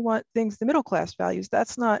you only want things the middle class values?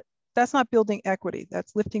 That's not building equity.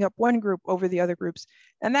 That's lifting up one group over the other groups.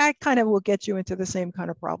 And that kind of will get you into the same kind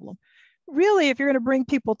of problem. Really, if you're going to bring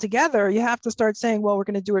people together, you have to start saying, well, we're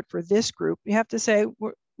going to do it for this group. You have to say,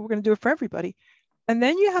 we're going to do it for everybody. And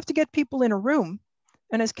then you have to get people in a room.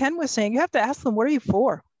 And as Ken was saying, you have to ask them, what are you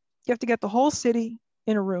for? You have to get the whole city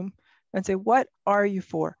in a room and say, what are you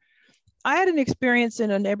for? I had an experience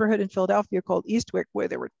in a neighborhood in Philadelphia called Eastwick where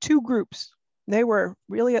there were two groups. They were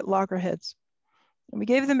really at loggerheads. And we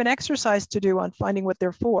gave them an exercise to do on finding what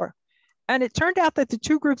they're for. And it turned out that the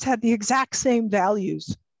two groups had the exact same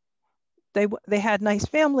values. They had nice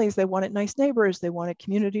families, they wanted nice neighbors, they wanted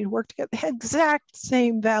community to work together. They had exact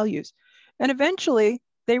same values. And eventually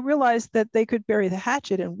they realized that they could bury the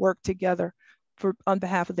hatchet and work together on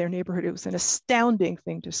behalf of their neighborhood. It was an astounding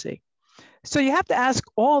thing to see. So you have to ask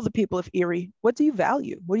all the people of Erie, what do you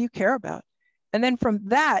value? What do you care about? And then from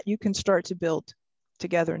that, you can start to build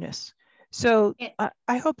togetherness. So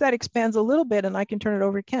I hope that expands a little bit and I can turn it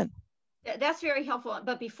over to Ken. That's very helpful.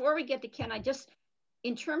 But before we get to Ken,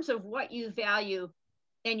 in terms of what you value,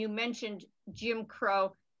 and you mentioned Jim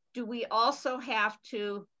Crow, do we also have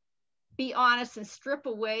to be honest and strip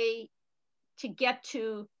away to get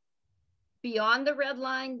to beyond the red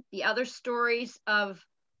line, the other stories of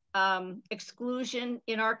exclusion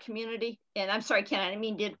in our community? And I'm sorry, Ken, I didn't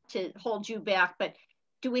mean to hold you back, but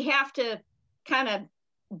do we have to kind of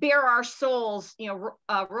bare our souls?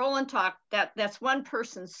 Roland talked that's one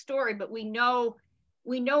person's story, but we know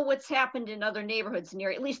what's happened in other neighborhoods in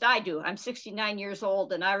Erie. At least I do. I'm 69 years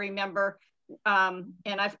old, and I remember,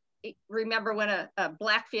 remember when a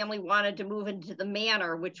Black family wanted to move into the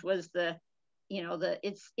Manor, which was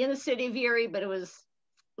it's in the city of Erie, but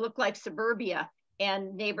looked like suburbia,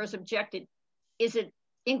 and neighbors objected. Is it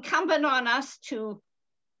incumbent on us to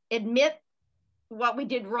admit what we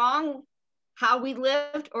did wrong, how we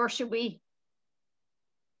lived, or should we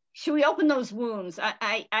open those wounds?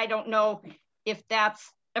 I don't know if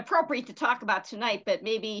that's appropriate to talk about tonight, but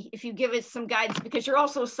maybe if you give us some guidance, because you're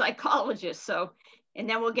also a psychologist. So, and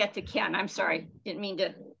then we'll get to Ken. I'm sorry, didn't mean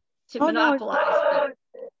to monopolize.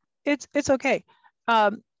 No, it's okay.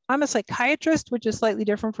 I'm a psychiatrist, which is slightly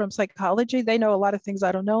different from psychology. They know a lot of things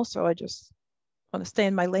I don't know, so I just want to stay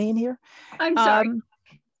in my lane here. I'm sorry.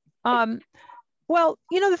 Well,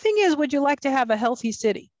 the thing is, would you like to have a healthy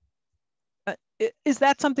city? Is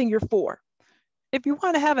that something you're for? If you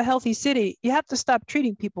want to have a healthy city, you have to stop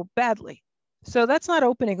treating people badly. So that's not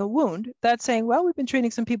opening a wound. That's saying, well, we've been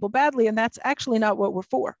treating some people badly, and that's actually not what we're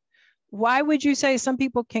for. Why would you say some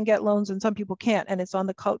people can get loans and some people can't, and it's on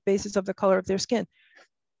the basis of the color of their skin?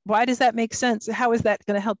 Why does that make sense? How is that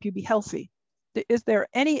going to help you be healthy? Is there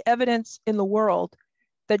any evidence in the world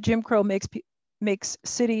that Jim Crow makes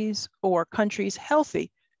cities or countries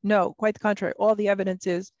healthy? No, quite the contrary. All the evidence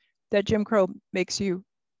is that Jim Crow makes you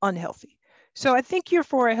unhealthy. So I think you're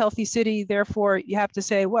for a healthy city. Therefore, you have to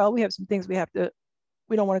say, well, we have some things we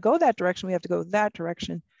don't want to go that direction. We have to go that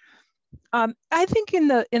direction. I think in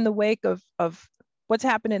the wake of what's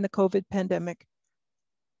happened in the COVID pandemic,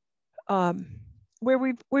 where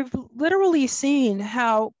we've literally seen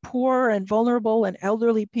how poor and vulnerable and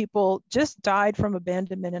elderly people just died from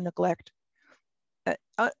abandonment and neglect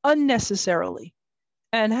unnecessarily.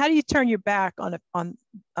 And how do you turn your back on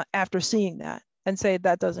after seeing that and say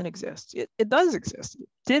that doesn't exist? It does exist. It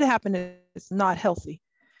did happen. It's not healthy.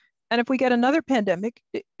 And if we get another pandemic,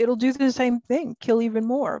 it'll do the same thing, kill even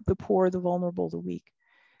more of the poor, the vulnerable, the weak.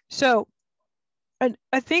 So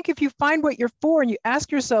I think if you find what you're for and you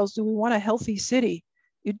ask yourselves, do we want a healthy city?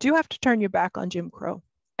 You do have to turn your back on Jim Crow.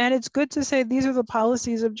 And it's good to say, these are the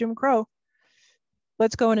policies of Jim Crow.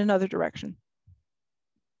 Let's go in another direction.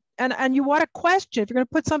 And you want to question, if you're going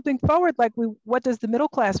to put something forward, like what does the middle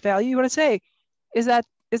class value? You want to say, is that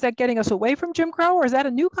getting us away from Jim Crow, or is that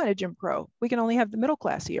a new kind of Jim Crow? We can only have the middle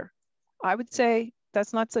class here. I would say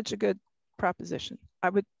that's not such a good proposition.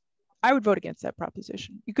 I would vote against that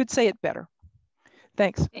proposition. You could say it better.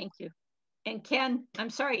 Thanks. Thank you. And Ken, I'm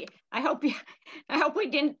sorry. I hope we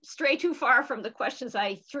didn't stray too far from the questions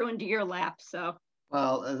I threw into your lap. So.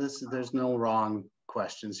 Well, there's no wrong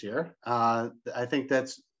questions here. I think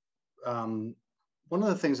that's one of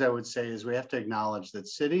the things I would say is we have to acknowledge that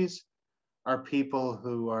cities are people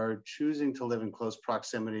who are choosing to live in close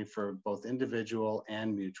proximity for both individual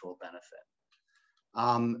and mutual benefit.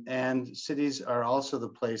 And cities are also the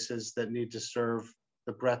places that need to serve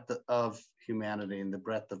the breadth of humanity and the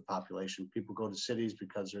breadth of population. People go to cities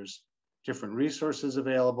because there's different resources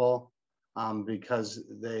available, because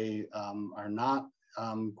they are not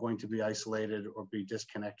going to be isolated or be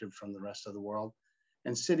disconnected from the rest of the world.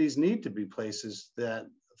 And cities need to be places that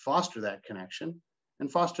foster that connection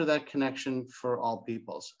and foster that connection for all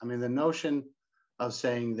peoples. I mean, the notion of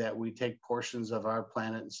saying that we take portions of our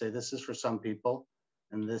planet and say this is for some people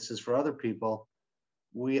and this is for other people,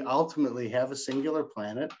 we ultimately have a singular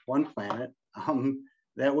planet, one planet,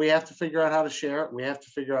 that we have to figure out how to share. We have to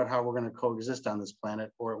figure out how we're going to coexist on this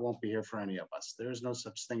planet, or it won't be here for any of us. There is no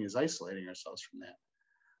such thing as isolating ourselves from that.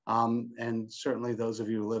 And certainly those of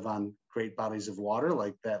you who live on great bodies of water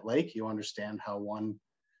like that lake, you understand how one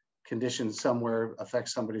condition somewhere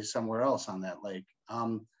affects somebody somewhere else on that lake.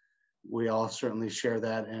 We all certainly share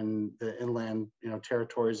that in the inland,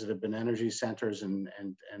 territories that have been energy centers and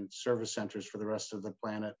service centers for the rest of the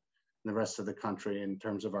planet and the rest of the country in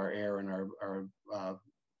terms of our air and our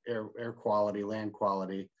air quality, land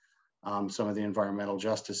quality, some of the environmental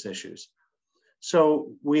justice issues.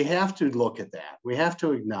 So we have to look at that. We have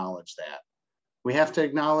to acknowledge that. We have to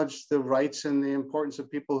acknowledge the rights and the importance of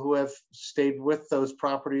people who have stayed with those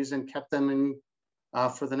properties and kept them in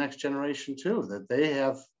for the next generation too, that they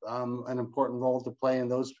have an important role to play, and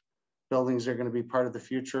those buildings are going to be part of the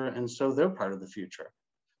future, and so they're part of the future.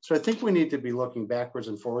 So I think we need to be looking backwards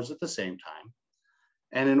and forwards at the same time.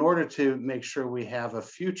 And in order to make sure we have a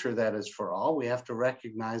future that is for all, we have to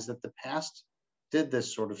recognize that the past did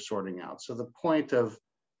this sort of sorting out. So the point of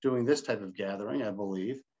doing this type of gathering, I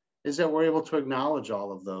believe, is that we're able to acknowledge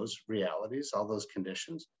all of those realities, all those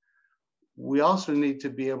conditions. We also need to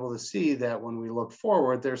be able to see that when we look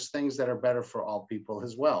forward, there's things that are better for all people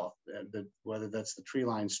as well, whether that's the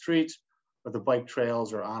tree-lined streets or the bike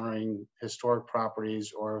trails or honoring historic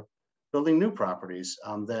properties or building new properties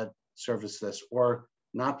that service this, or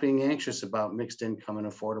not being anxious about mixed income and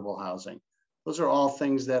affordable housing. Those are all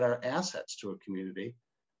things that are assets to a community.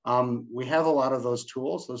 We have a lot of those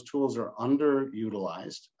tools. Those tools are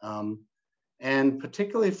underutilized. And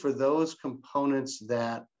particularly for those components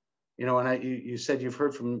that, and you said you've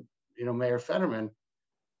heard from, Mayor Fetterman,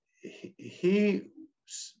 he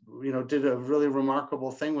did a really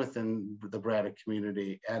remarkable thing within the Braddock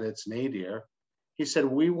community at its nadir. He said,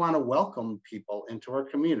 we want to welcome people into our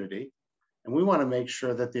community, and we want to make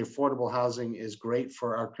sure that the affordable housing is great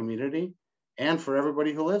for our community and for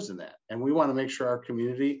everybody who lives in that. And we want to make sure our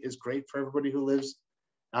community is great for everybody who lives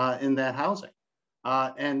in that housing.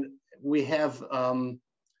 And we have,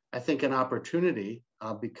 I think, an opportunity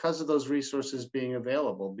because of those resources being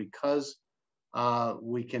available, because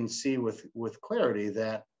we can see with clarity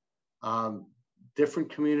that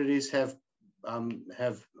different communities have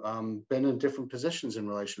been in different positions in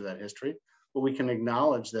relation to that history. But we can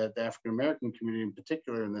acknowledge that the African-American community in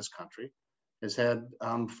particular in this country has had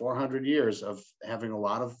 400 years of having a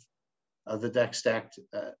lot of the deck stacked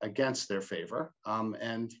against their favor.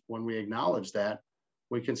 And when we acknowledge that,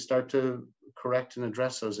 we can start to correct and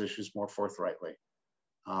address those issues more forthrightly.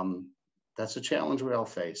 That's a challenge we all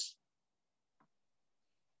face.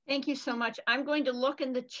 Thank you so much. I'm going to look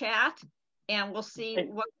in the chat and we'll see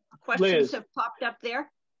what questions Liz, have popped up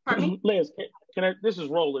there. Pardon me? Liz, this is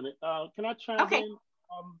Roland. Can I chime Okay. in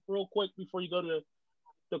real quick before you go to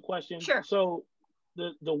the question? Sure. So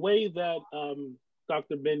the way that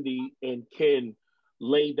Dr. Mindy and Ken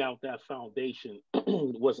laid out that foundation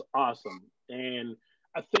was awesome. And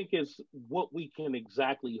I think it's what we can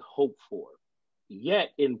exactly hope for. Yet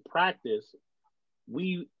in practice,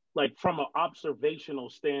 we, like, from an observational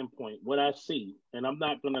standpoint, what I see, and I'm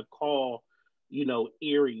not going to call,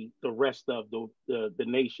 Erie the rest of the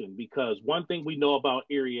nation, because one thing we know about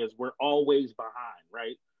Erie is we're always behind,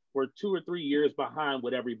 right? We're 2 or 3 years behind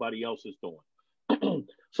what everybody else is doing.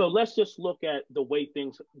 So let's just look at the way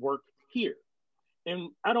things work here. And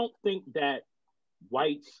I don't think that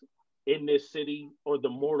whites in this city or the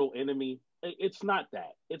mortal enemy, it's not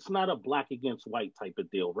that. It's not a black against white type of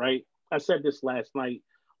deal, right? I said this last night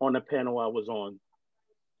on the panel I was on.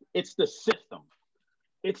 It's the system.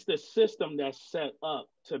 It's the system that's set up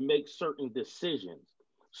to make certain decisions.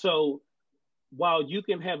 So while you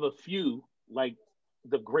can have a few, like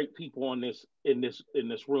the great people in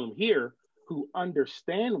this room here, who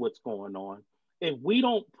understand what's going on, if we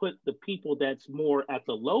don't put the people that's more at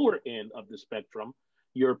the lower end of the spectrum,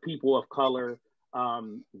 your people of color,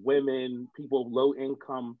 women, people of low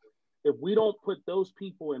income, if we don't put those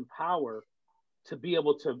people in power to be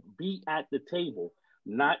able to be at the table,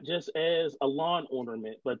 not just as a lawn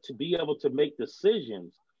ornament, but to be able to make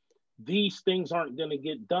decisions. These things aren't going to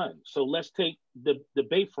get done. So let's take the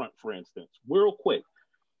Bayfront, for instance, real quick.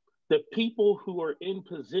 The people who are in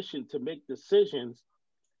position to make decisions,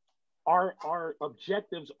 our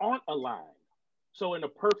objectives aren't aligned. So in a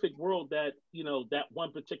perfect world, that, you know, that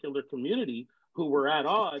one particular community who were at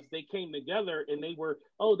odds, they came together and they were,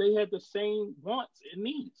 oh, they had the same wants and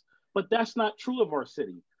needs. But that's not true of our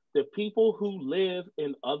city. The people who live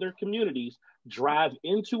in other communities drive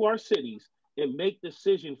into our cities and make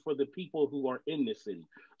decisions for the people who are in the city.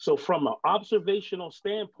 So from an observational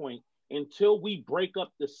standpoint, until we break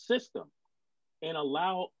up the system and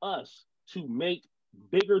allow us to make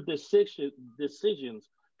bigger decisions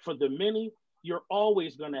for the many, you're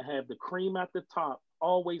always going to have the cream at the top,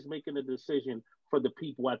 always making a decision for the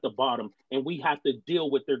people at the bottom. And we have to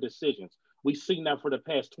deal with their decisions. We've seen that for the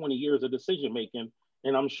past 20 years of decision making,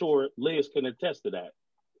 and I'm sure Liz can attest to that.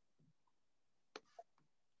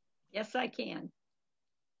 Yes, I can.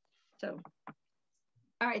 So,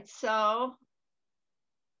 all right, so.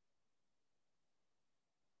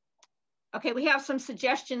 Okay, we have some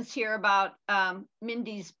suggestions here about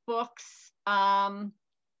Mindy's books. Well,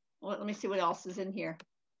 let me see what else is in here.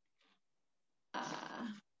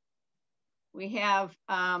 We have,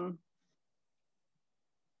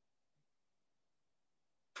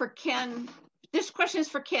 for Ken, this question is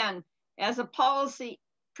for Ken. As a policy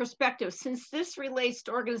perspective, since this relates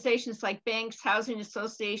to organizations like banks, housing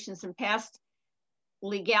associations, and past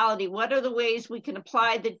legality, what are the ways we can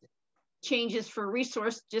apply the changes for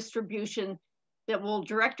resource distribution that will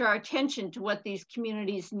direct our attention to what these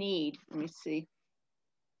communities need? Let me see.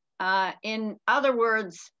 In other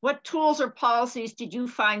words, what tools or policies did you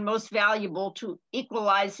find most valuable to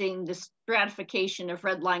equalizing the stratification of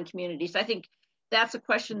redline communities? I think that's a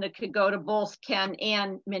question that could go to both Ken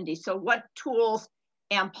and Mindy. So what tools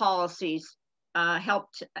and policies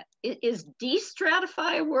helped? Is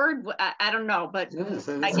de-stratify a word? I don't know, but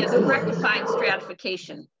I guess rectifying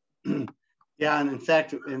stratification. Yeah, and in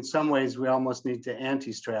fact, in some ways, we almost need to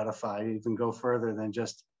anti-stratify, even go further than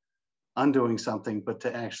just undoing something, but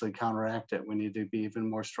to actually counteract it. We need to be even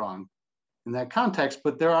more strong in that context.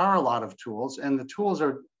 But there are a lot of tools, and the tools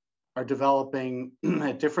are developing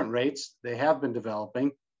at different rates. They have been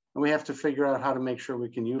developing, and we have to figure out how to make sure we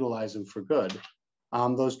can utilize them for good.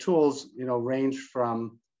 Those tools, you know, range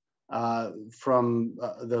from the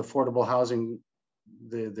affordable housing,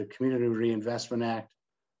 the Community Reinvestment Act,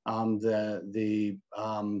 the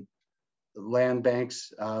land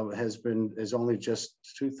banks is only just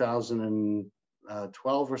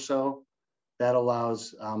 2012 or so. That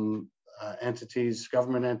allows entities,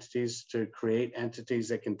 government entities, to create entities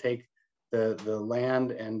that can take the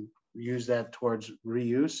land and use that towards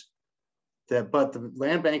reuse. But the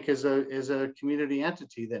land bank is a community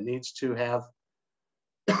entity that needs to have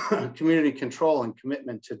community control and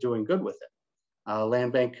commitment to doing good with it.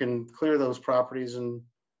 Land bank can clear those properties and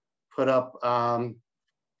put up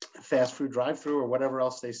fast food drive-through or whatever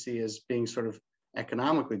else they see as being sort of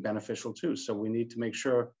economically beneficial too. So we need to make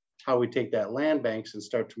sure how we take that land banks and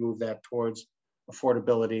start to move that towards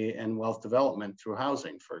affordability and wealth development through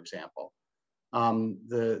housing, for example.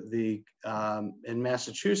 In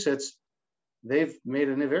Massachusetts, they've made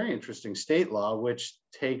a very interesting state law which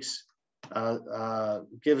takes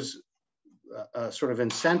gives sort of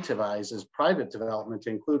incentivizes private development to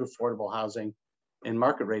include affordable housing in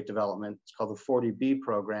market rate development. It's called the 40B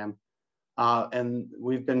program. And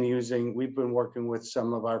we've been working with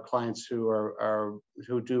some of our clients who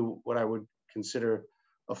do what I would consider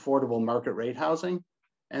affordable market rate housing.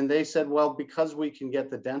 And they said, well, because we can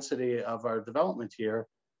get the density of our development here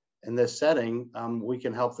in this setting, we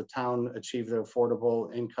can help the town achieve their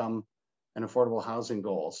affordable income and affordable housing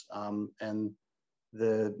goals. And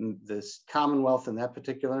this Commonwealth, in that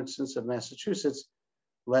particular instance of Massachusetts,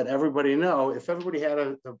 let everybody know if everybody had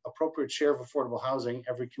an appropriate share of affordable housing,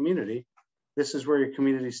 every community, this is where your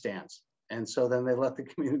community stands. And so then they let the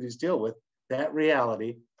communities deal with that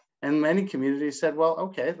reality. And many communities said, well,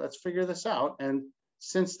 okay, let's figure this out. And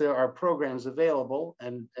since there are programs available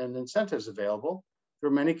and incentives available,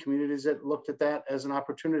 there are many communities that looked at that as an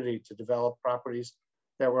opportunity to develop properties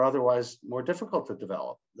that were otherwise more difficult to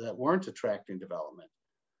develop, that weren't attracting development.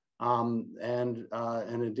 And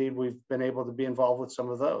indeed, we've been able to be involved with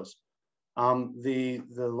some of those. The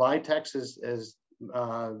LIHTCs, as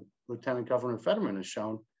Lieutenant Governor Fetterman has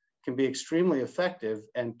shown, can be extremely effective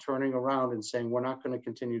and turning around and saying, we're not going to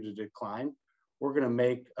continue to decline. We're going to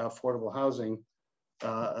make affordable housing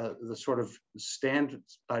the sort of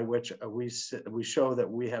standards by which we show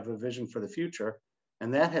that we have a vision for the future.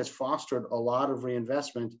 And that has fostered a lot of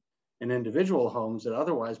reinvestment in individual homes that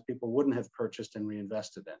otherwise people wouldn't have purchased and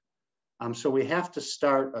reinvested in. So we have to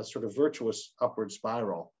start a sort of virtuous upward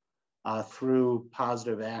spiral through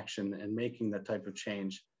positive action and making that type of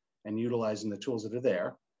change and utilizing the tools that are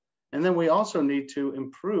there. And then we also need to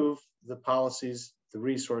improve the policies, the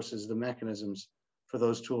resources, the mechanisms for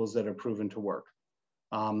those tools that are proven to work.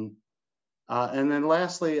 And then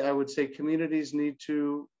lastly, I would say communities need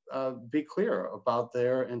to be clear about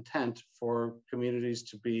their intent for communities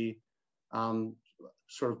to be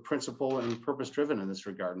sort of principle and purpose driven in this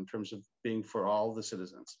regard in terms of being for all the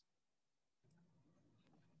citizens.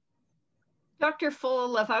 Dr.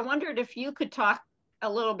 Fullilove, I wondered if you could talk a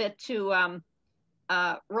little bit to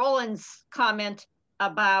Roland's comment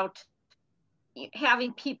about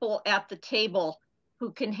having people at the table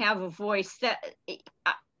who can have a voice.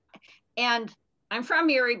 And I'm from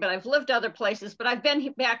Erie, but I've lived other places, but I've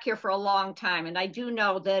been back here for a long time. And I do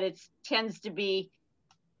know that it tends to be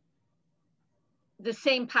the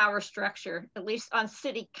same power structure. At least on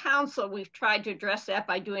city council, we've tried to address that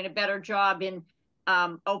by doing a better job in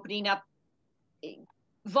opening up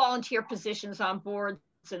volunteer positions on boards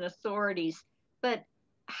and authorities. But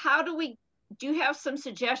how do you have some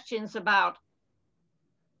suggestions about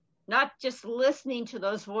not just listening to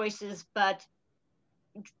those voices, but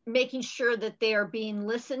making sure that they are being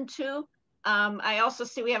listened to? I also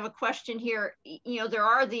see we have a question here. There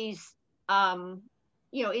are these,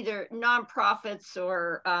 either nonprofits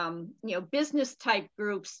or, business type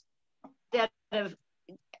groups that have,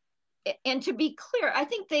 and to be clear, I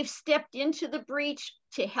think they've stepped into the breach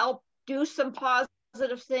to help do some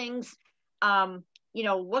positive things.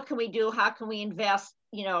 What can we do? How can we invest?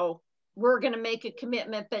 We're going to make a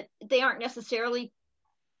commitment, but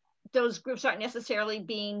those groups aren't necessarily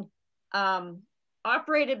being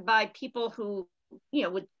operated by people who,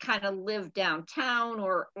 would kind of live downtown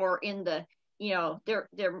or in the,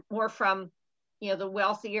 they're more from, the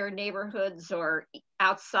wealthier neighborhoods or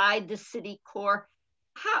outside the city core.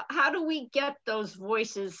 How do we get those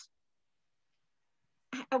voices?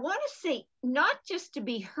 I want to say not just to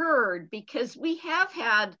be heard, because we've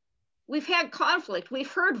had conflict.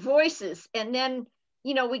 We've heard voices, and then,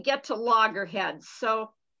 we get to loggerheads.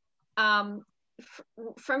 So from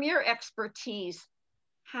your expertise,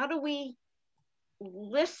 how do we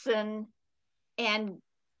listen and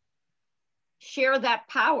share that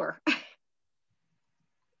power?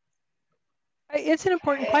 It's an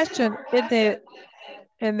important question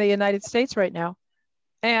in the United States right now.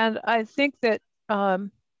 And I think that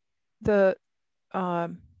the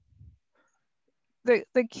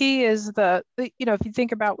key is if you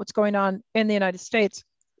think about what's going on in the United States,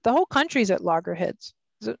 the whole country's at loggerheads.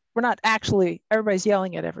 We're not actually, everybody's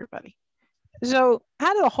yelling at everybody. So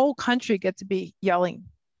how did the whole country get to be yelling,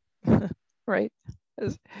 right?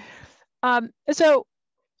 So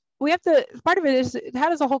we have to, part of it is, how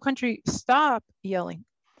does the whole country stop yelling?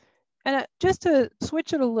 And just to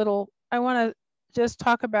switch it a little, I want to just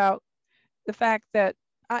talk about the fact that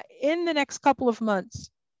in the next couple of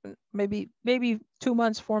months, maybe 2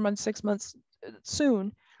 months, 4 months, 6 months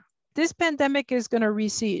soon, this pandemic is going to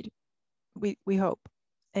recede, we hope.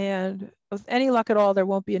 And with any luck at all, there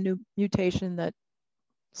won't be a new mutation that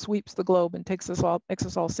sweeps the globe and makes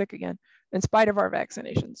us all sick again, in spite of our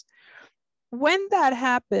vaccinations. When that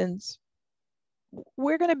happens,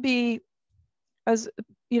 we're going to be, as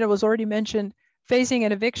was already mentioned, facing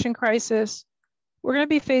an eviction crisis. We're going to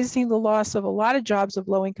be facing the loss of a lot of jobs of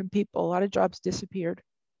low-income people. A lot of jobs disappeared.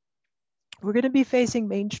 We're going to be facing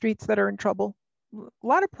main streets that are in trouble. A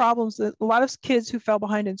lot of problems, a lot of kids who fell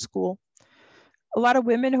behind in school. A lot of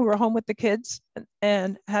women who are home with the kids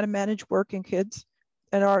and how to manage work and kids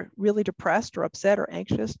and are really depressed or upset or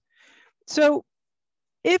anxious. So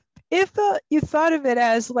if you thought of it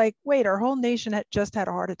as like, wait, our whole nation just had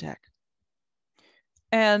a heart attack.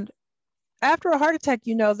 And after a heart attack,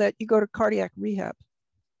 that you go to cardiac rehab.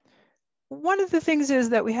 One of the things is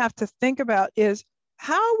that we have to think about is,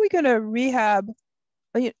 how are we going to rehab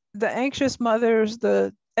the anxious mothers,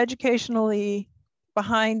 the educationally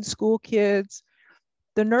behind school kids,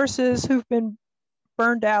 the nurses who've been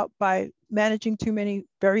burned out by managing too many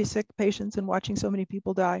very sick patients and watching so many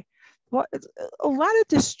people die. Well, it's a lot of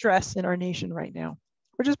distress in our nation right now,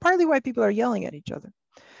 which is partly why people are yelling at each other.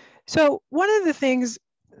 So one of the things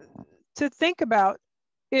to think about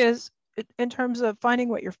is, in terms of finding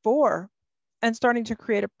what you're for and starting to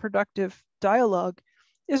create a productive dialogue,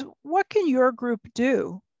 is what can your group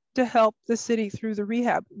do to help the city through the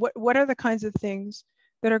rehab? What are the kinds of things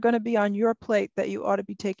that are going to be on your plate that you ought to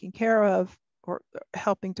be taking care of or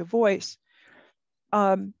helping to voice?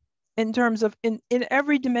 in terms of in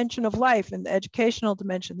every dimension of life, in the educational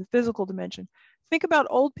dimension, the physical dimension. Think about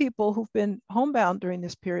old people who've been homebound during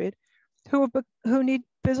this period, who need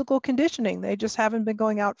physical conditioning. They just haven't been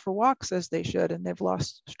going out for walks as they should, and they've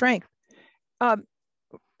lost strength.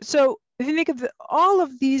 So if you think of all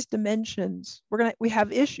of these dimensions, we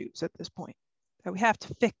have issues at this point that we have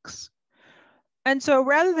to fix. And so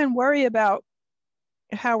rather than worry about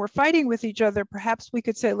how we're fighting with each other, perhaps we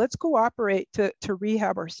could say, let's cooperate to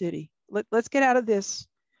rehab our city. Let's get out of this,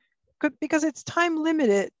 because it's time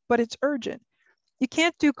limited, but it's urgent. You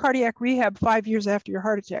can't do cardiac rehab 5 years after your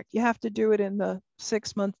heart attack. You have to do it in the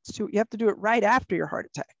 6 months you have to do it right after your heart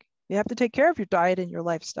attack. You have to take care of your diet and your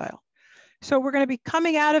lifestyle. So we're going to be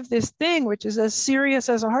coming out of this thing, which is as serious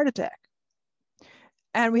as a heart attack.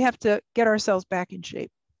 And we have to get ourselves back in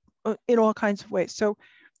shape in all kinds of ways. So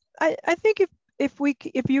I think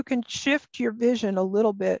if you can shift your vision a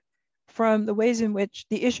little bit from the ways in which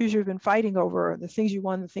the issues you've been fighting over, the things you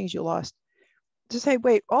won, the things you lost, to say,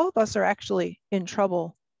 wait, all of us are actually in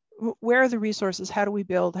trouble. Where are the resources? How do we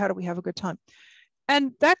build? How do we have a good time?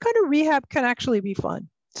 And that kind of rehab can actually be fun.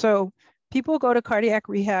 So people go to cardiac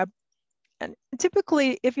rehab, and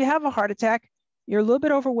typically if you have a heart attack, you're a little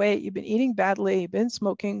bit overweight, you've been eating badly, you've been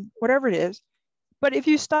smoking, whatever it is. But if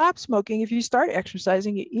you stop smoking, if you start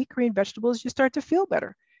exercising, you eat green vegetables, you start to feel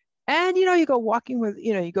better. And, you go walking with,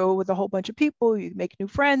 you go with a whole bunch of people, you make new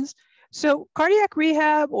friends. So cardiac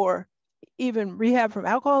rehab, or even rehab from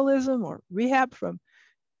alcoholism, or rehab from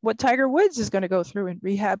what Tiger Woods is going to go through in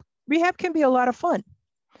rehab can be a lot of fun.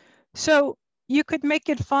 So you could make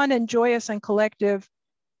it fun and joyous and collective,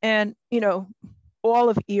 and, all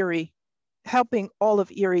of Erie, helping all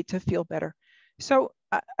of Erie to feel better. So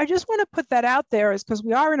I just want to put that out there, is because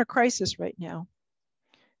we are in a crisis right now.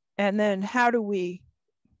 And then how do we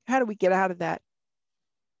get out of that?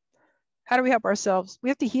 How do we help ourselves? We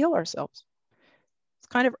have to heal ourselves.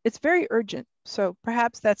 It's very urgent. So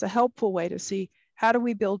perhaps that's a helpful way to see, how do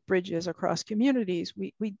we build bridges across communities?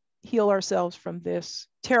 We heal ourselves from this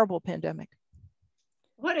terrible pandemic.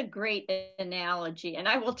 What a great analogy. And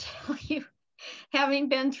I will tell you, having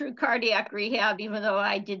been through cardiac rehab, even though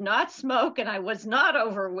I did not smoke and I was not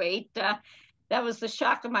overweight, that was the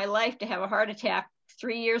shock of my life to have a heart attack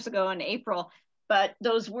 3 years ago in April. But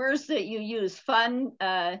those words that you use, fun,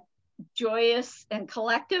 joyous, and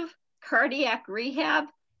collective, cardiac rehab,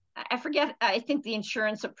 I forget, I think the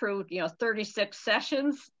insurance approved, 36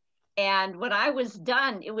 sessions. And when I was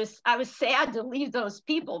done, I was sad to leave those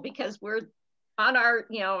people, because we're on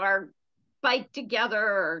our bike together,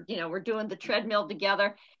 or, we're doing the treadmill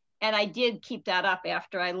together. And I did keep that up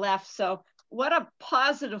after I left. So what a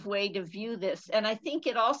positive way to view this. And I think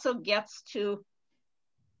it also gets to,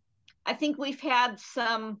 I think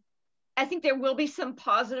there will be some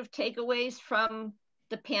positive takeaways from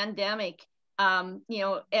the pandemic.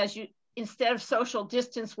 Instead of social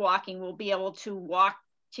distance walking, we'll be able to walk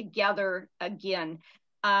together again.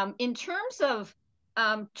 In terms of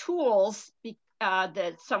tools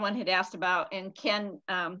that someone had asked about, and Ken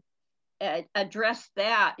addressed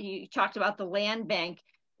that, you talked about the land bank.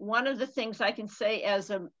 One of the things I can say as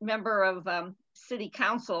a member of city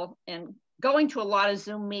council and going to a lot of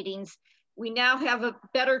Zoom meetings, we now have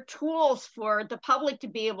better tools for the public to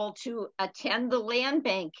be able to attend the land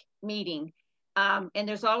bank meeting. And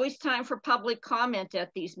there's always time for public comment at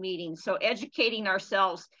these meetings. So educating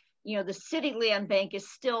ourselves, the city land bank is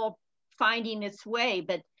still finding its way,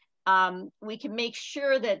 but we can make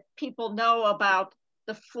sure that people know about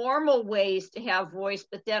the formal ways to have voice,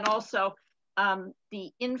 but then also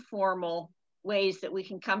the informal ways that we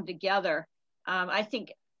can come together. I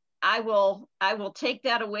think I will take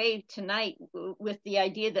that away tonight with the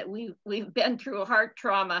idea that we've been through a heart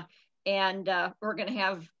trauma, and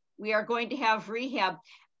we are going to have rehab.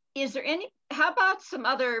 How about some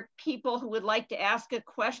other people who would like to ask a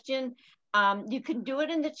question? You can do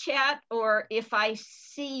it in the chat, or if I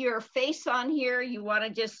see your face on here,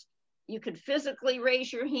 you could physically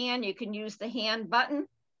raise your hand. You can use the hand button.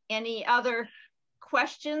 Any other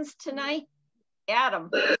questions tonight?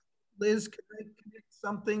 Adam. Liz, can I connect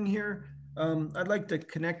something here? I'd like to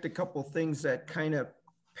connect a couple things that kind of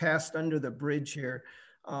passed under the bridge here.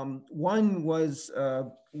 One was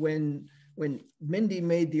when Mindy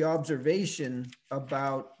made the observation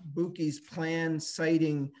about Buki's plan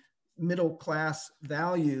citing middle-class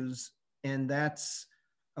values, and that's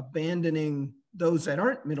abandoning those that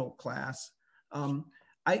aren't middle class.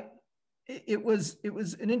 It was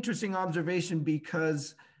an interesting observation,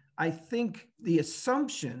 because I think the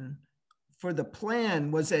assumption for the plan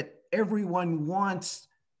was that everyone wants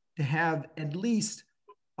to have at least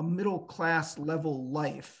a middle class level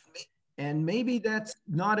life. And maybe that's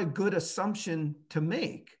not a good assumption to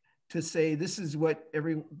make, to say this is what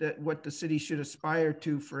what the city should aspire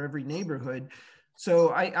to for every neighborhood. So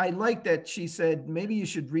I like that she said, maybe you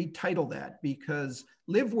should retitle that, because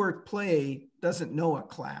live, work, play doesn't know a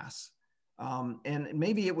class. And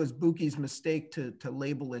maybe it was Buki's mistake to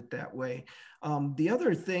label it that way. The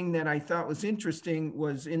other thing that I thought was interesting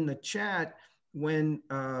was in the chat when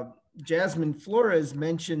Jasmine Flores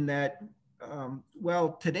mentioned that,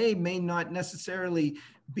 well, today may not necessarily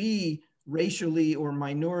be racially or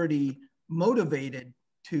minority motivated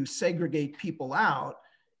to segregate people out.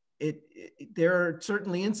 There are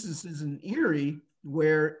certainly instances in Erie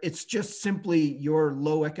where it's just simply you're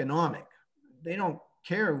low economic. They don't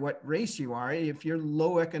care what race you are. If you're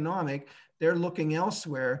low economic, they're looking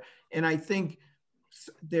elsewhere. And I think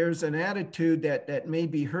there's an attitude that may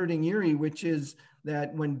be hurting Erie, which is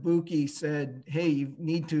that when Buki said, hey, you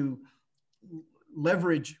need to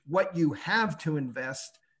leverage what you have to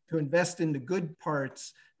invest in the good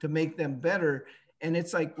parts to make them better. And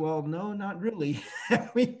it's like, well, no, not really.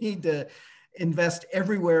 We need to invest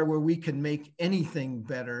everywhere where we can make anything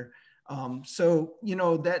better. So, you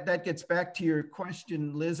know, that gets back to your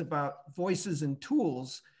question, Liz, about voices and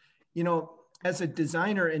tools. You know, as a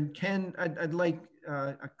designer, and Ken, I'd like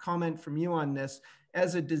a comment from you on this.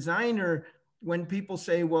 As a designer, when people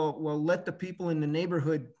say, well, let the people in the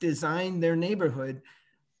neighborhood design their neighborhood,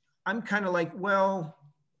 I'm kind of like, well,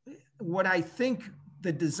 what I think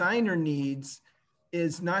the designer needs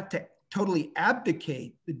is not to totally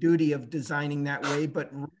abdicate the duty of designing that way, but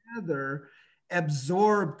rather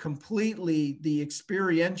absorb completely the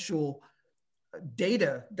experiential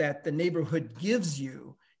data that the neighborhood gives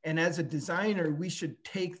you. And as a designer, we should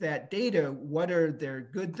take that data. What are their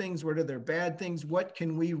good things? What are their bad things? What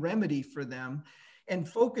can we remedy for them? And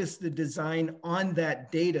focus the design on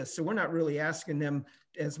that data. So we're not really asking them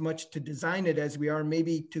as much to design it as we are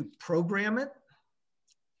maybe to program it.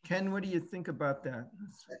 Ken, what do you think about that?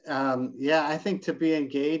 Yeah, I think to be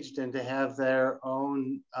engaged and to have their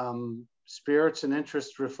own spirits and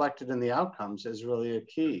interests reflected in the outcomes is really a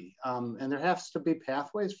key. And there has to be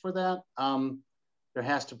pathways for that. There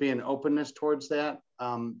has to be an openness towards that.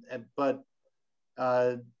 But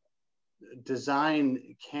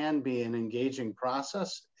design can be an engaging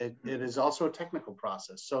process. It is also a technical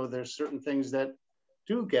process. So there's certain things that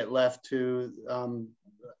do get left to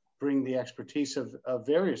bring the expertise of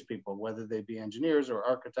various people, whether they be engineers or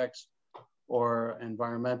architects or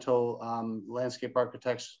environmental landscape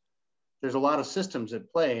architects. There's a lot of systems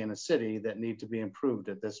at play in a city that need to be improved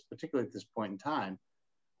particularly at this point in time.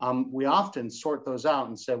 We often sort those out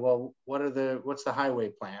and say, well, what's the highway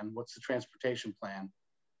plan? What's the transportation plan?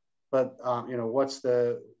 But you know, what's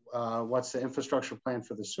the infrastructure plan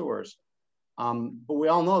for the sewers? But we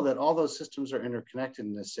all know that all those systems are interconnected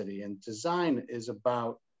in this city, and design is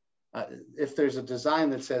about, if there's a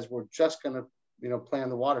design that says we're just going to, you know, plan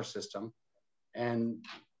the water system, and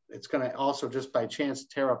it's going to also just by chance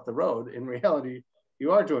tear up the road, in reality,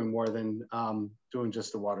 you are doing more than doing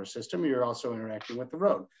just the water system. You're also interacting with the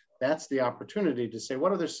road. That's the opportunity to say,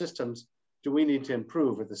 what other systems do we need to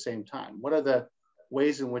improve at the same time? What are the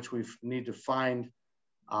ways in which we need to find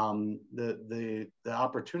the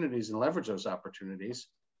opportunities and leverage those opportunities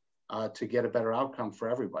to get a better outcome for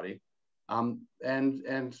everybody?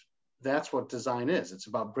 And that's what design is. It's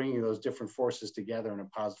about bringing those different forces together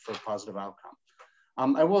for a positive outcome.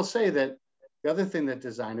 I will say that the other thing that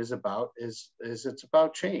design is about is it's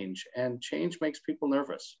about change, and change makes people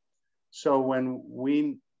nervous. So when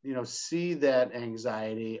we, you know, see that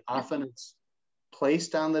anxiety, often it's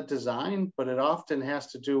placed on the design, but it often has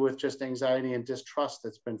to do with just anxiety and distrust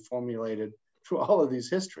that's been formulated through all of these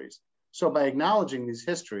histories. So by acknowledging these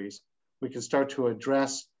histories, we can start to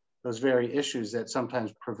address those very issues that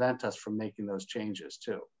sometimes prevent us from making those changes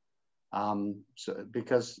too.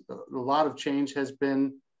 Because a lot of change has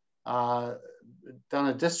been done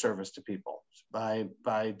a disservice to people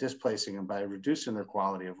by displacing them, by reducing their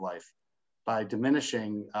quality of life, by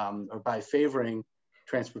diminishing or by favoring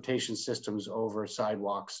transportation systems over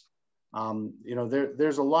sidewalks. You know,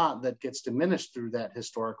 there's a lot that gets diminished through that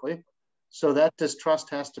historically. So that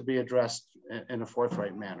distrust has to be addressed in a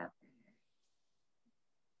forthright manner.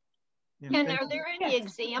 And are there any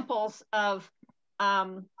examples of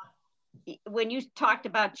when you talked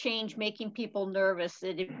about change making people nervous,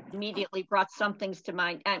 it immediately brought some things to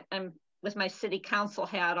mind. I'm with my city council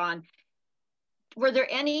hat on. Were there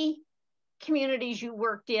any communities you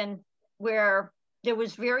worked in where there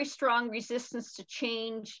was very strong resistance to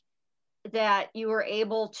change that you were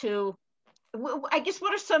able to, I guess,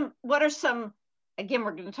 what are some, again,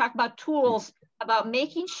 we're going to talk about tools, about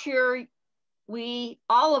making sure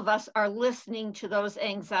all of us are listening to those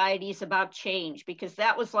anxieties about change, because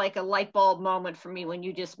that was like a light bulb moment for me when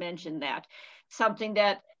you just mentioned that. Something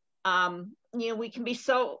that, we can be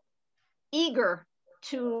so eager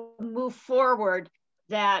to move forward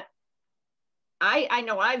that I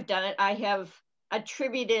know I've done it. I have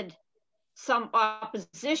attributed some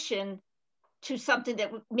opposition to something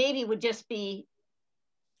that maybe would just be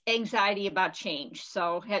anxiety about change.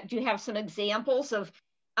 So do you have some examples of,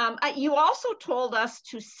 you also told us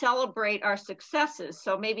to celebrate our successes.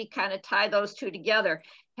 So maybe kind of tie those two together.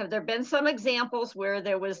 Have there been some examples where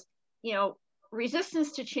there was,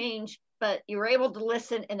 resistance to change, but you were able to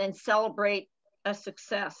listen and then celebrate a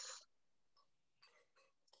success?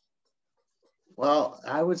 Well,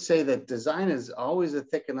 I would say that design is always a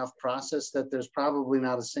thick enough process that there's probably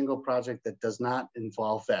not a single project that does not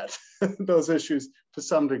involve that, those issues to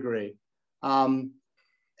some degree. But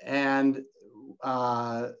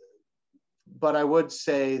I would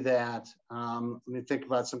say that, let me think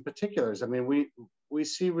about some particulars. I mean, we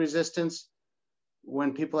see resistance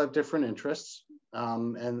when people have different interests.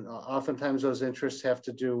 And oftentimes those interests have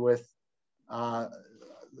to do with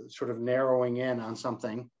sort of narrowing in on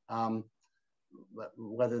something.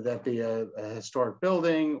 Whether that be a historic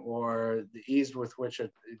building or the ease with which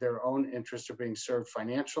their own interests are being served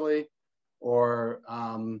financially, or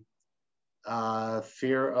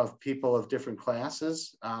fear of people of different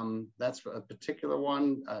classes. That's a particular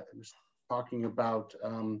one. I was talking about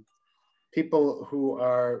people who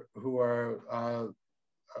are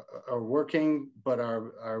working but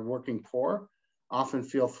are working poor, often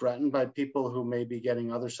feel threatened by people who may be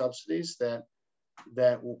getting other subsidies that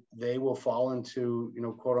they will fall into,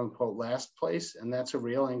 quote unquote, last place. And that's a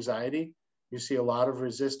real anxiety. You see a lot of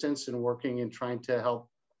resistance in working and trying to help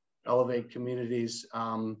elevate communities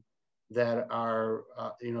that are,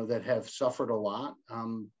 that have suffered a lot,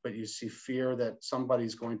 but you see fear that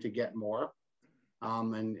somebody's going to get more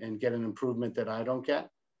and get an improvement that I don't get.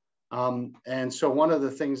 And so one of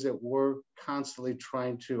the things that we're constantly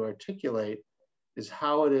trying to articulate is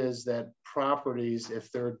how it is that properties,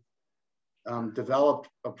 if they're developed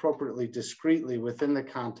appropriately, discreetly within the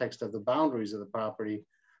context of the boundaries of the property,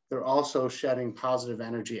 they're also shedding positive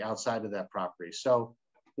energy outside of that property. So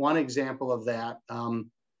one example of that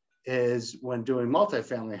is when doing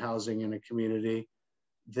multifamily housing in a community,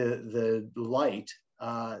 the light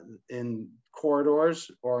in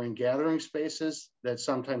corridors or in gathering spaces that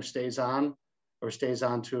sometimes stays on or stays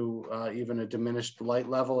on to even a diminished light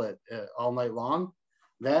level all night long,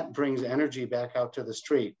 that brings energy back out to the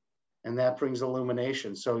street. And that brings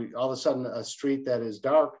illumination. So all of a sudden, a street that is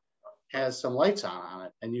dark has some lights on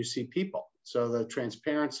it, and you see people. So the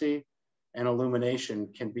transparency and illumination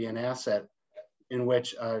can be an asset in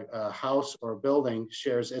which a house or a building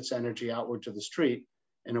shares its energy outward to the street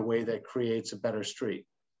in a way that creates a better street.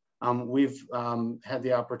 We've had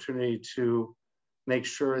the opportunity to make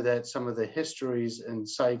sure that some of the histories and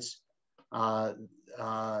sites that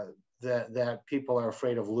people are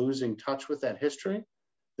afraid of losing touch with that history,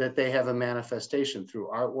 that they have a manifestation through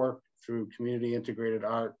artwork, through community integrated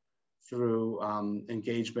art, through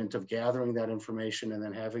engagement of gathering that information and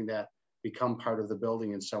then having that become part of the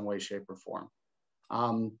building in some way, shape, or form.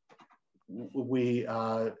 We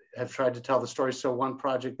have tried to tell the story. So one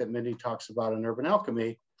project that Mindy talks about in Urban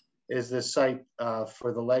Alchemy is this site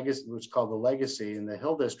for the Legacy, which is called the Legacy in the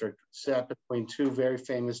Hill District, sat between two very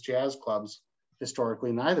famous jazz clubs,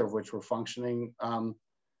 historically, neither of which were functioning,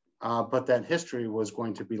 but that history was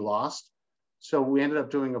going to be lost. So we ended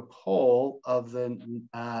up doing a poll of the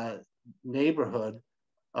neighborhood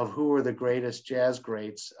of who were the greatest jazz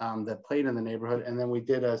greats that played in the neighborhood. And then we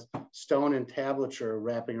did a stone entablature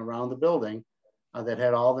wrapping around the building that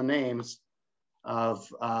had all the names of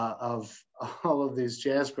all of these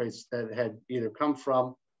jazz greats that had either come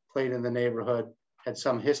from, played in the neighborhood, had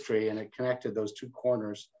some history, and it connected those two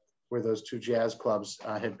corners where those two jazz clubs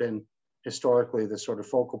had been historically the sort of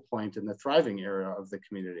focal point in the thriving area of the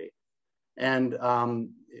community. And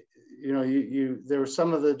there were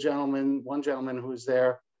some of the gentlemen, one gentleman who was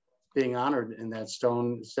there being honored in that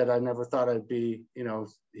stone said, I never thought I'd be,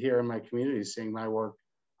 here in my community seeing my work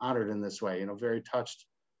honored in this way, very touched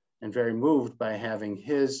and very moved by having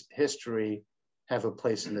his history have a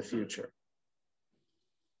place in the future.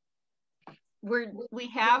 We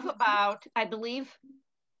have about, I believe,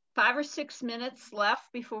 5 or 6 minutes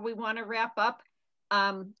left before we want to wrap up.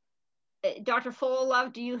 Dr.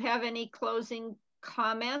 Fullilove, do you have any closing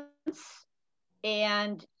comments?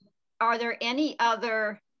 And are there any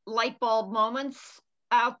other light bulb moments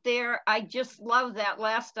out there? I just love that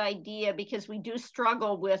last idea, because we do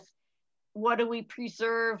struggle with what do we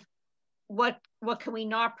preserve, what can we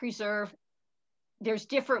not preserve, there's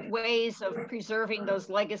different ways of preserving those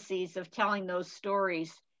legacies, of telling those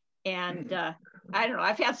stories. And I don't know,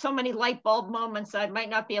 I've had so many light bulb moments, I might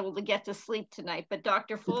not be able to get to sleep tonight. But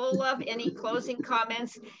Dr. Fullilove, any closing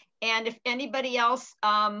comments? And if anybody else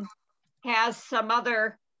has some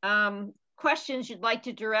other questions you'd like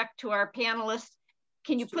to direct to our panelists,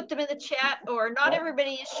 can you put them in the chat? Or not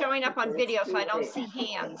everybody is showing up on video, so I don't see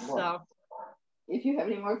hands. So if you have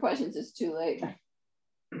any more questions, it's too late.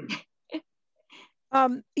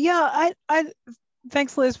 Yeah,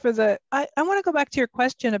 thanks, Liz, for the, I want to go back to your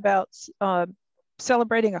question about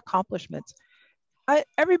celebrating accomplishments.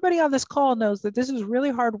 Everybody on this call knows that this is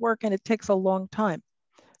really hard work and it takes a long time.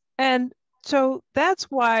 And so that's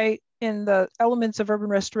why in the elements of urban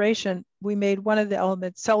restoration, we made one of the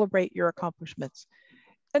elements, celebrate your accomplishments.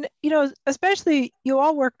 And, you know, especially you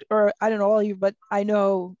all worked, or I don't know all of you, but I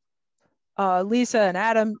know Lisa and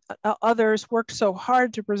Adam, others worked so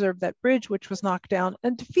hard to preserve that bridge, which was knocked down.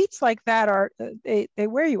 And defeats like that are, they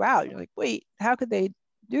wear you out. You're like, wait, how could they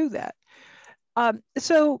do that?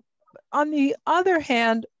 So on the other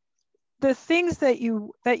hand, the things that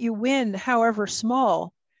you win, however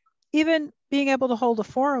small, even being able to hold a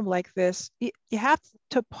forum like this, you have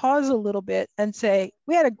to pause a little bit and say,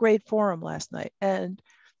 we had a great forum last night. And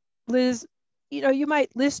Liz, you know, you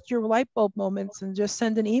might list your light bulb moments and just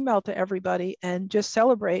send an email to everybody and just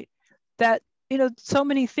celebrate that, you know, so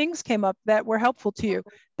many things came up that were helpful to you.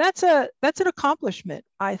 That's an accomplishment,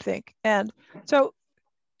 I think. And so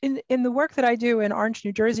in the work that I do in Orange,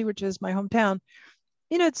 New Jersey, which is my hometown,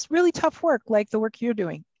 you know, it's really tough work, like the work you're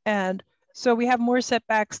doing. And so we have more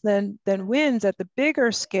setbacks than wins at the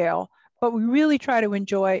bigger scale, but we really try to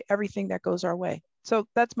enjoy everything that goes our way. So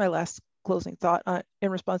that's my last closing thought in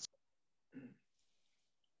response.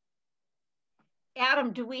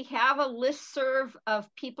 Adam, do we have a listserv of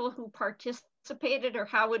people who participated, or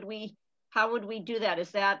how would we do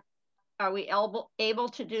that? Are we able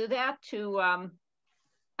to do that?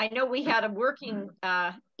 I know we had a working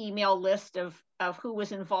email list of who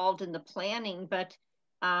was involved in the planning, but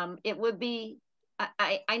it would be,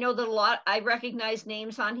 I know that I recognize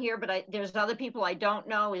names on here, but there's other people I don't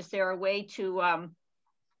know. Is there a way to,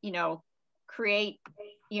 you know, create,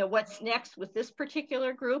 you know, what's next with this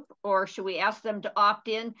particular group, or should we ask them to opt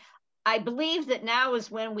in? I believe that now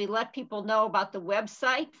is when we let people know about the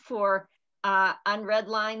website for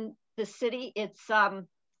Unredline the City. It's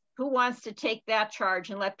who wants to take that charge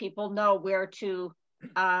and let people know where to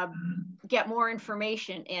get more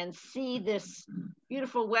information and see this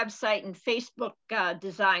beautiful website and Facebook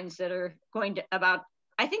designs that are going to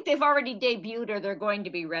I think they've already debuted or they're going to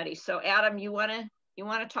be ready. So Adam, you want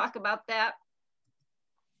to talk about that?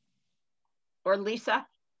 Or Lisa?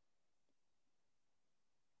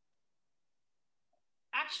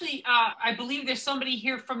 Actually, I believe there's somebody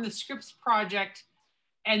here from the Scripps Project,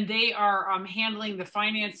 and they are handling the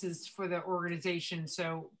finances for the organization.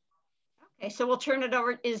 So, okay, so we'll turn it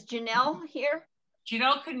over. Is Janelle here?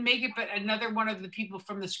 Janelle couldn't make it, but another one of the people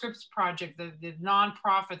from the Scripps Project, the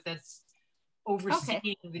nonprofit that's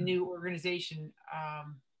overseeing the new organization.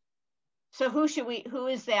 So who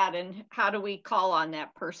is that, and how do we call on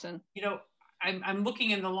that person? You know, I'm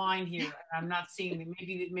looking in the line here. I'm not seeing them.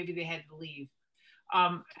 Maybe they had to leave.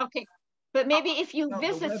 Okay, but maybe if you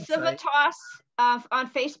visit CIVITAS on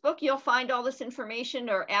Facebook, you'll find all this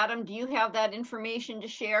information. Or Adam, do you have that information to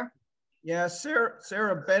share? Yeah,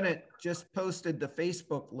 Sarah Bennett just posted the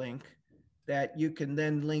Facebook link that you can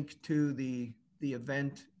then link to the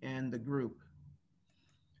event and the group.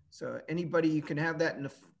 So anybody, you can have that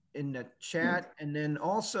in the chat, and then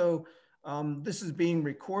also this is being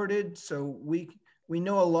recorded, so we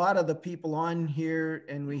know a lot of the people on here,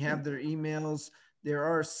 and we have their emails. There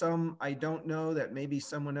are some I don't know that maybe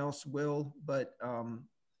someone else will, but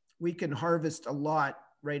we can harvest a lot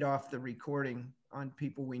right off the recording on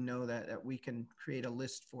people we know that we can create a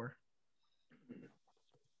list for.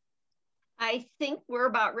 I think we're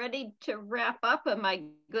about ready to wrap up. Am I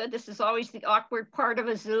good? This is always the awkward part of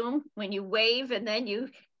a Zoom, when you wave and then you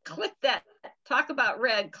click that, talk about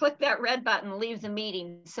red, click that red button, leave the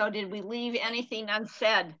meeting. So did we leave anything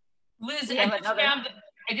unsaid? Liz,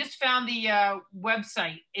 I just found the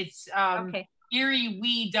website. It's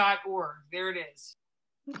eriewe.org. There it is.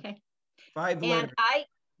 Okay. 5 letters. And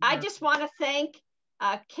I just want to thank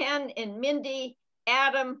Ken and Mindy,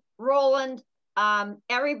 Adam, Roland,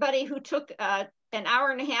 everybody who took an hour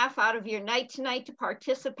and a half out of your night tonight to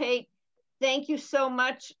participate. Thank you so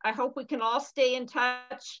much. I hope we can all stay in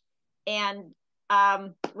touch. And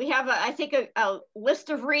we have, I think, a list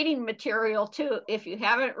of reading material too, if you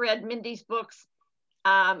haven't read Mindy's books.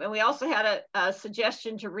 And we also had a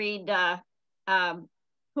suggestion to read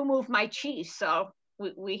who moved my cheese. So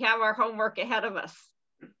we have our homework ahead of us.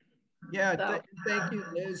 Yeah, So. Thank you,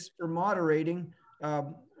 Liz, for moderating.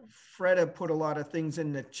 Freda put a lot of things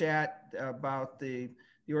in the chat about the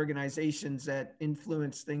organizations that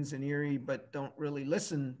influence things in Erie, but don't really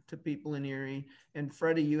listen to people in Erie. And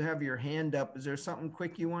Freda, you have your hand up. Is there something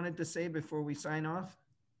quick you wanted to say before we sign off?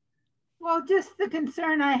 Well, just the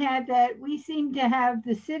concern I had that we seem to have,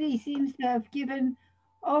 the city seems to have given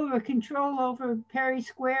over control over Perry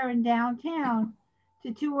Square and downtown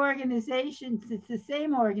to two organizations. It's the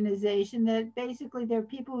same organization that basically they're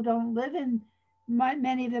people who don't live in,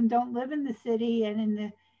 many of them don't live in the city. And in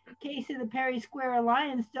the case of the Perry Square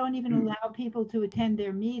Alliance, don't even allow people to attend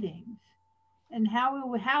their meetings. And how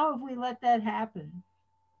have we let that happen?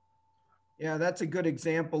 Yeah, that's a good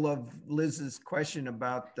example of Liz's question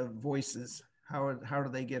about the voices. How do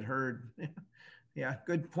they get heard? Yeah,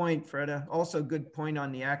 good point, Freda. Also good point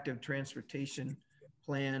on the active transportation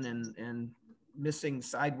plan and missing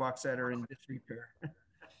sidewalks that are in disrepair.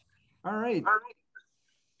 All right.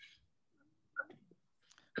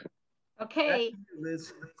 Okay.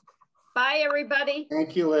 Liz. Bye, everybody.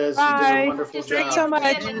 Thank you, Liz. Bye. You did a wonderful job. Thanks so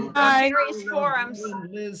much. Bye. Various forums.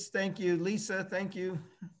 Liz, thank you. Lisa, thank you.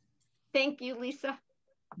 Thank you, Lisa.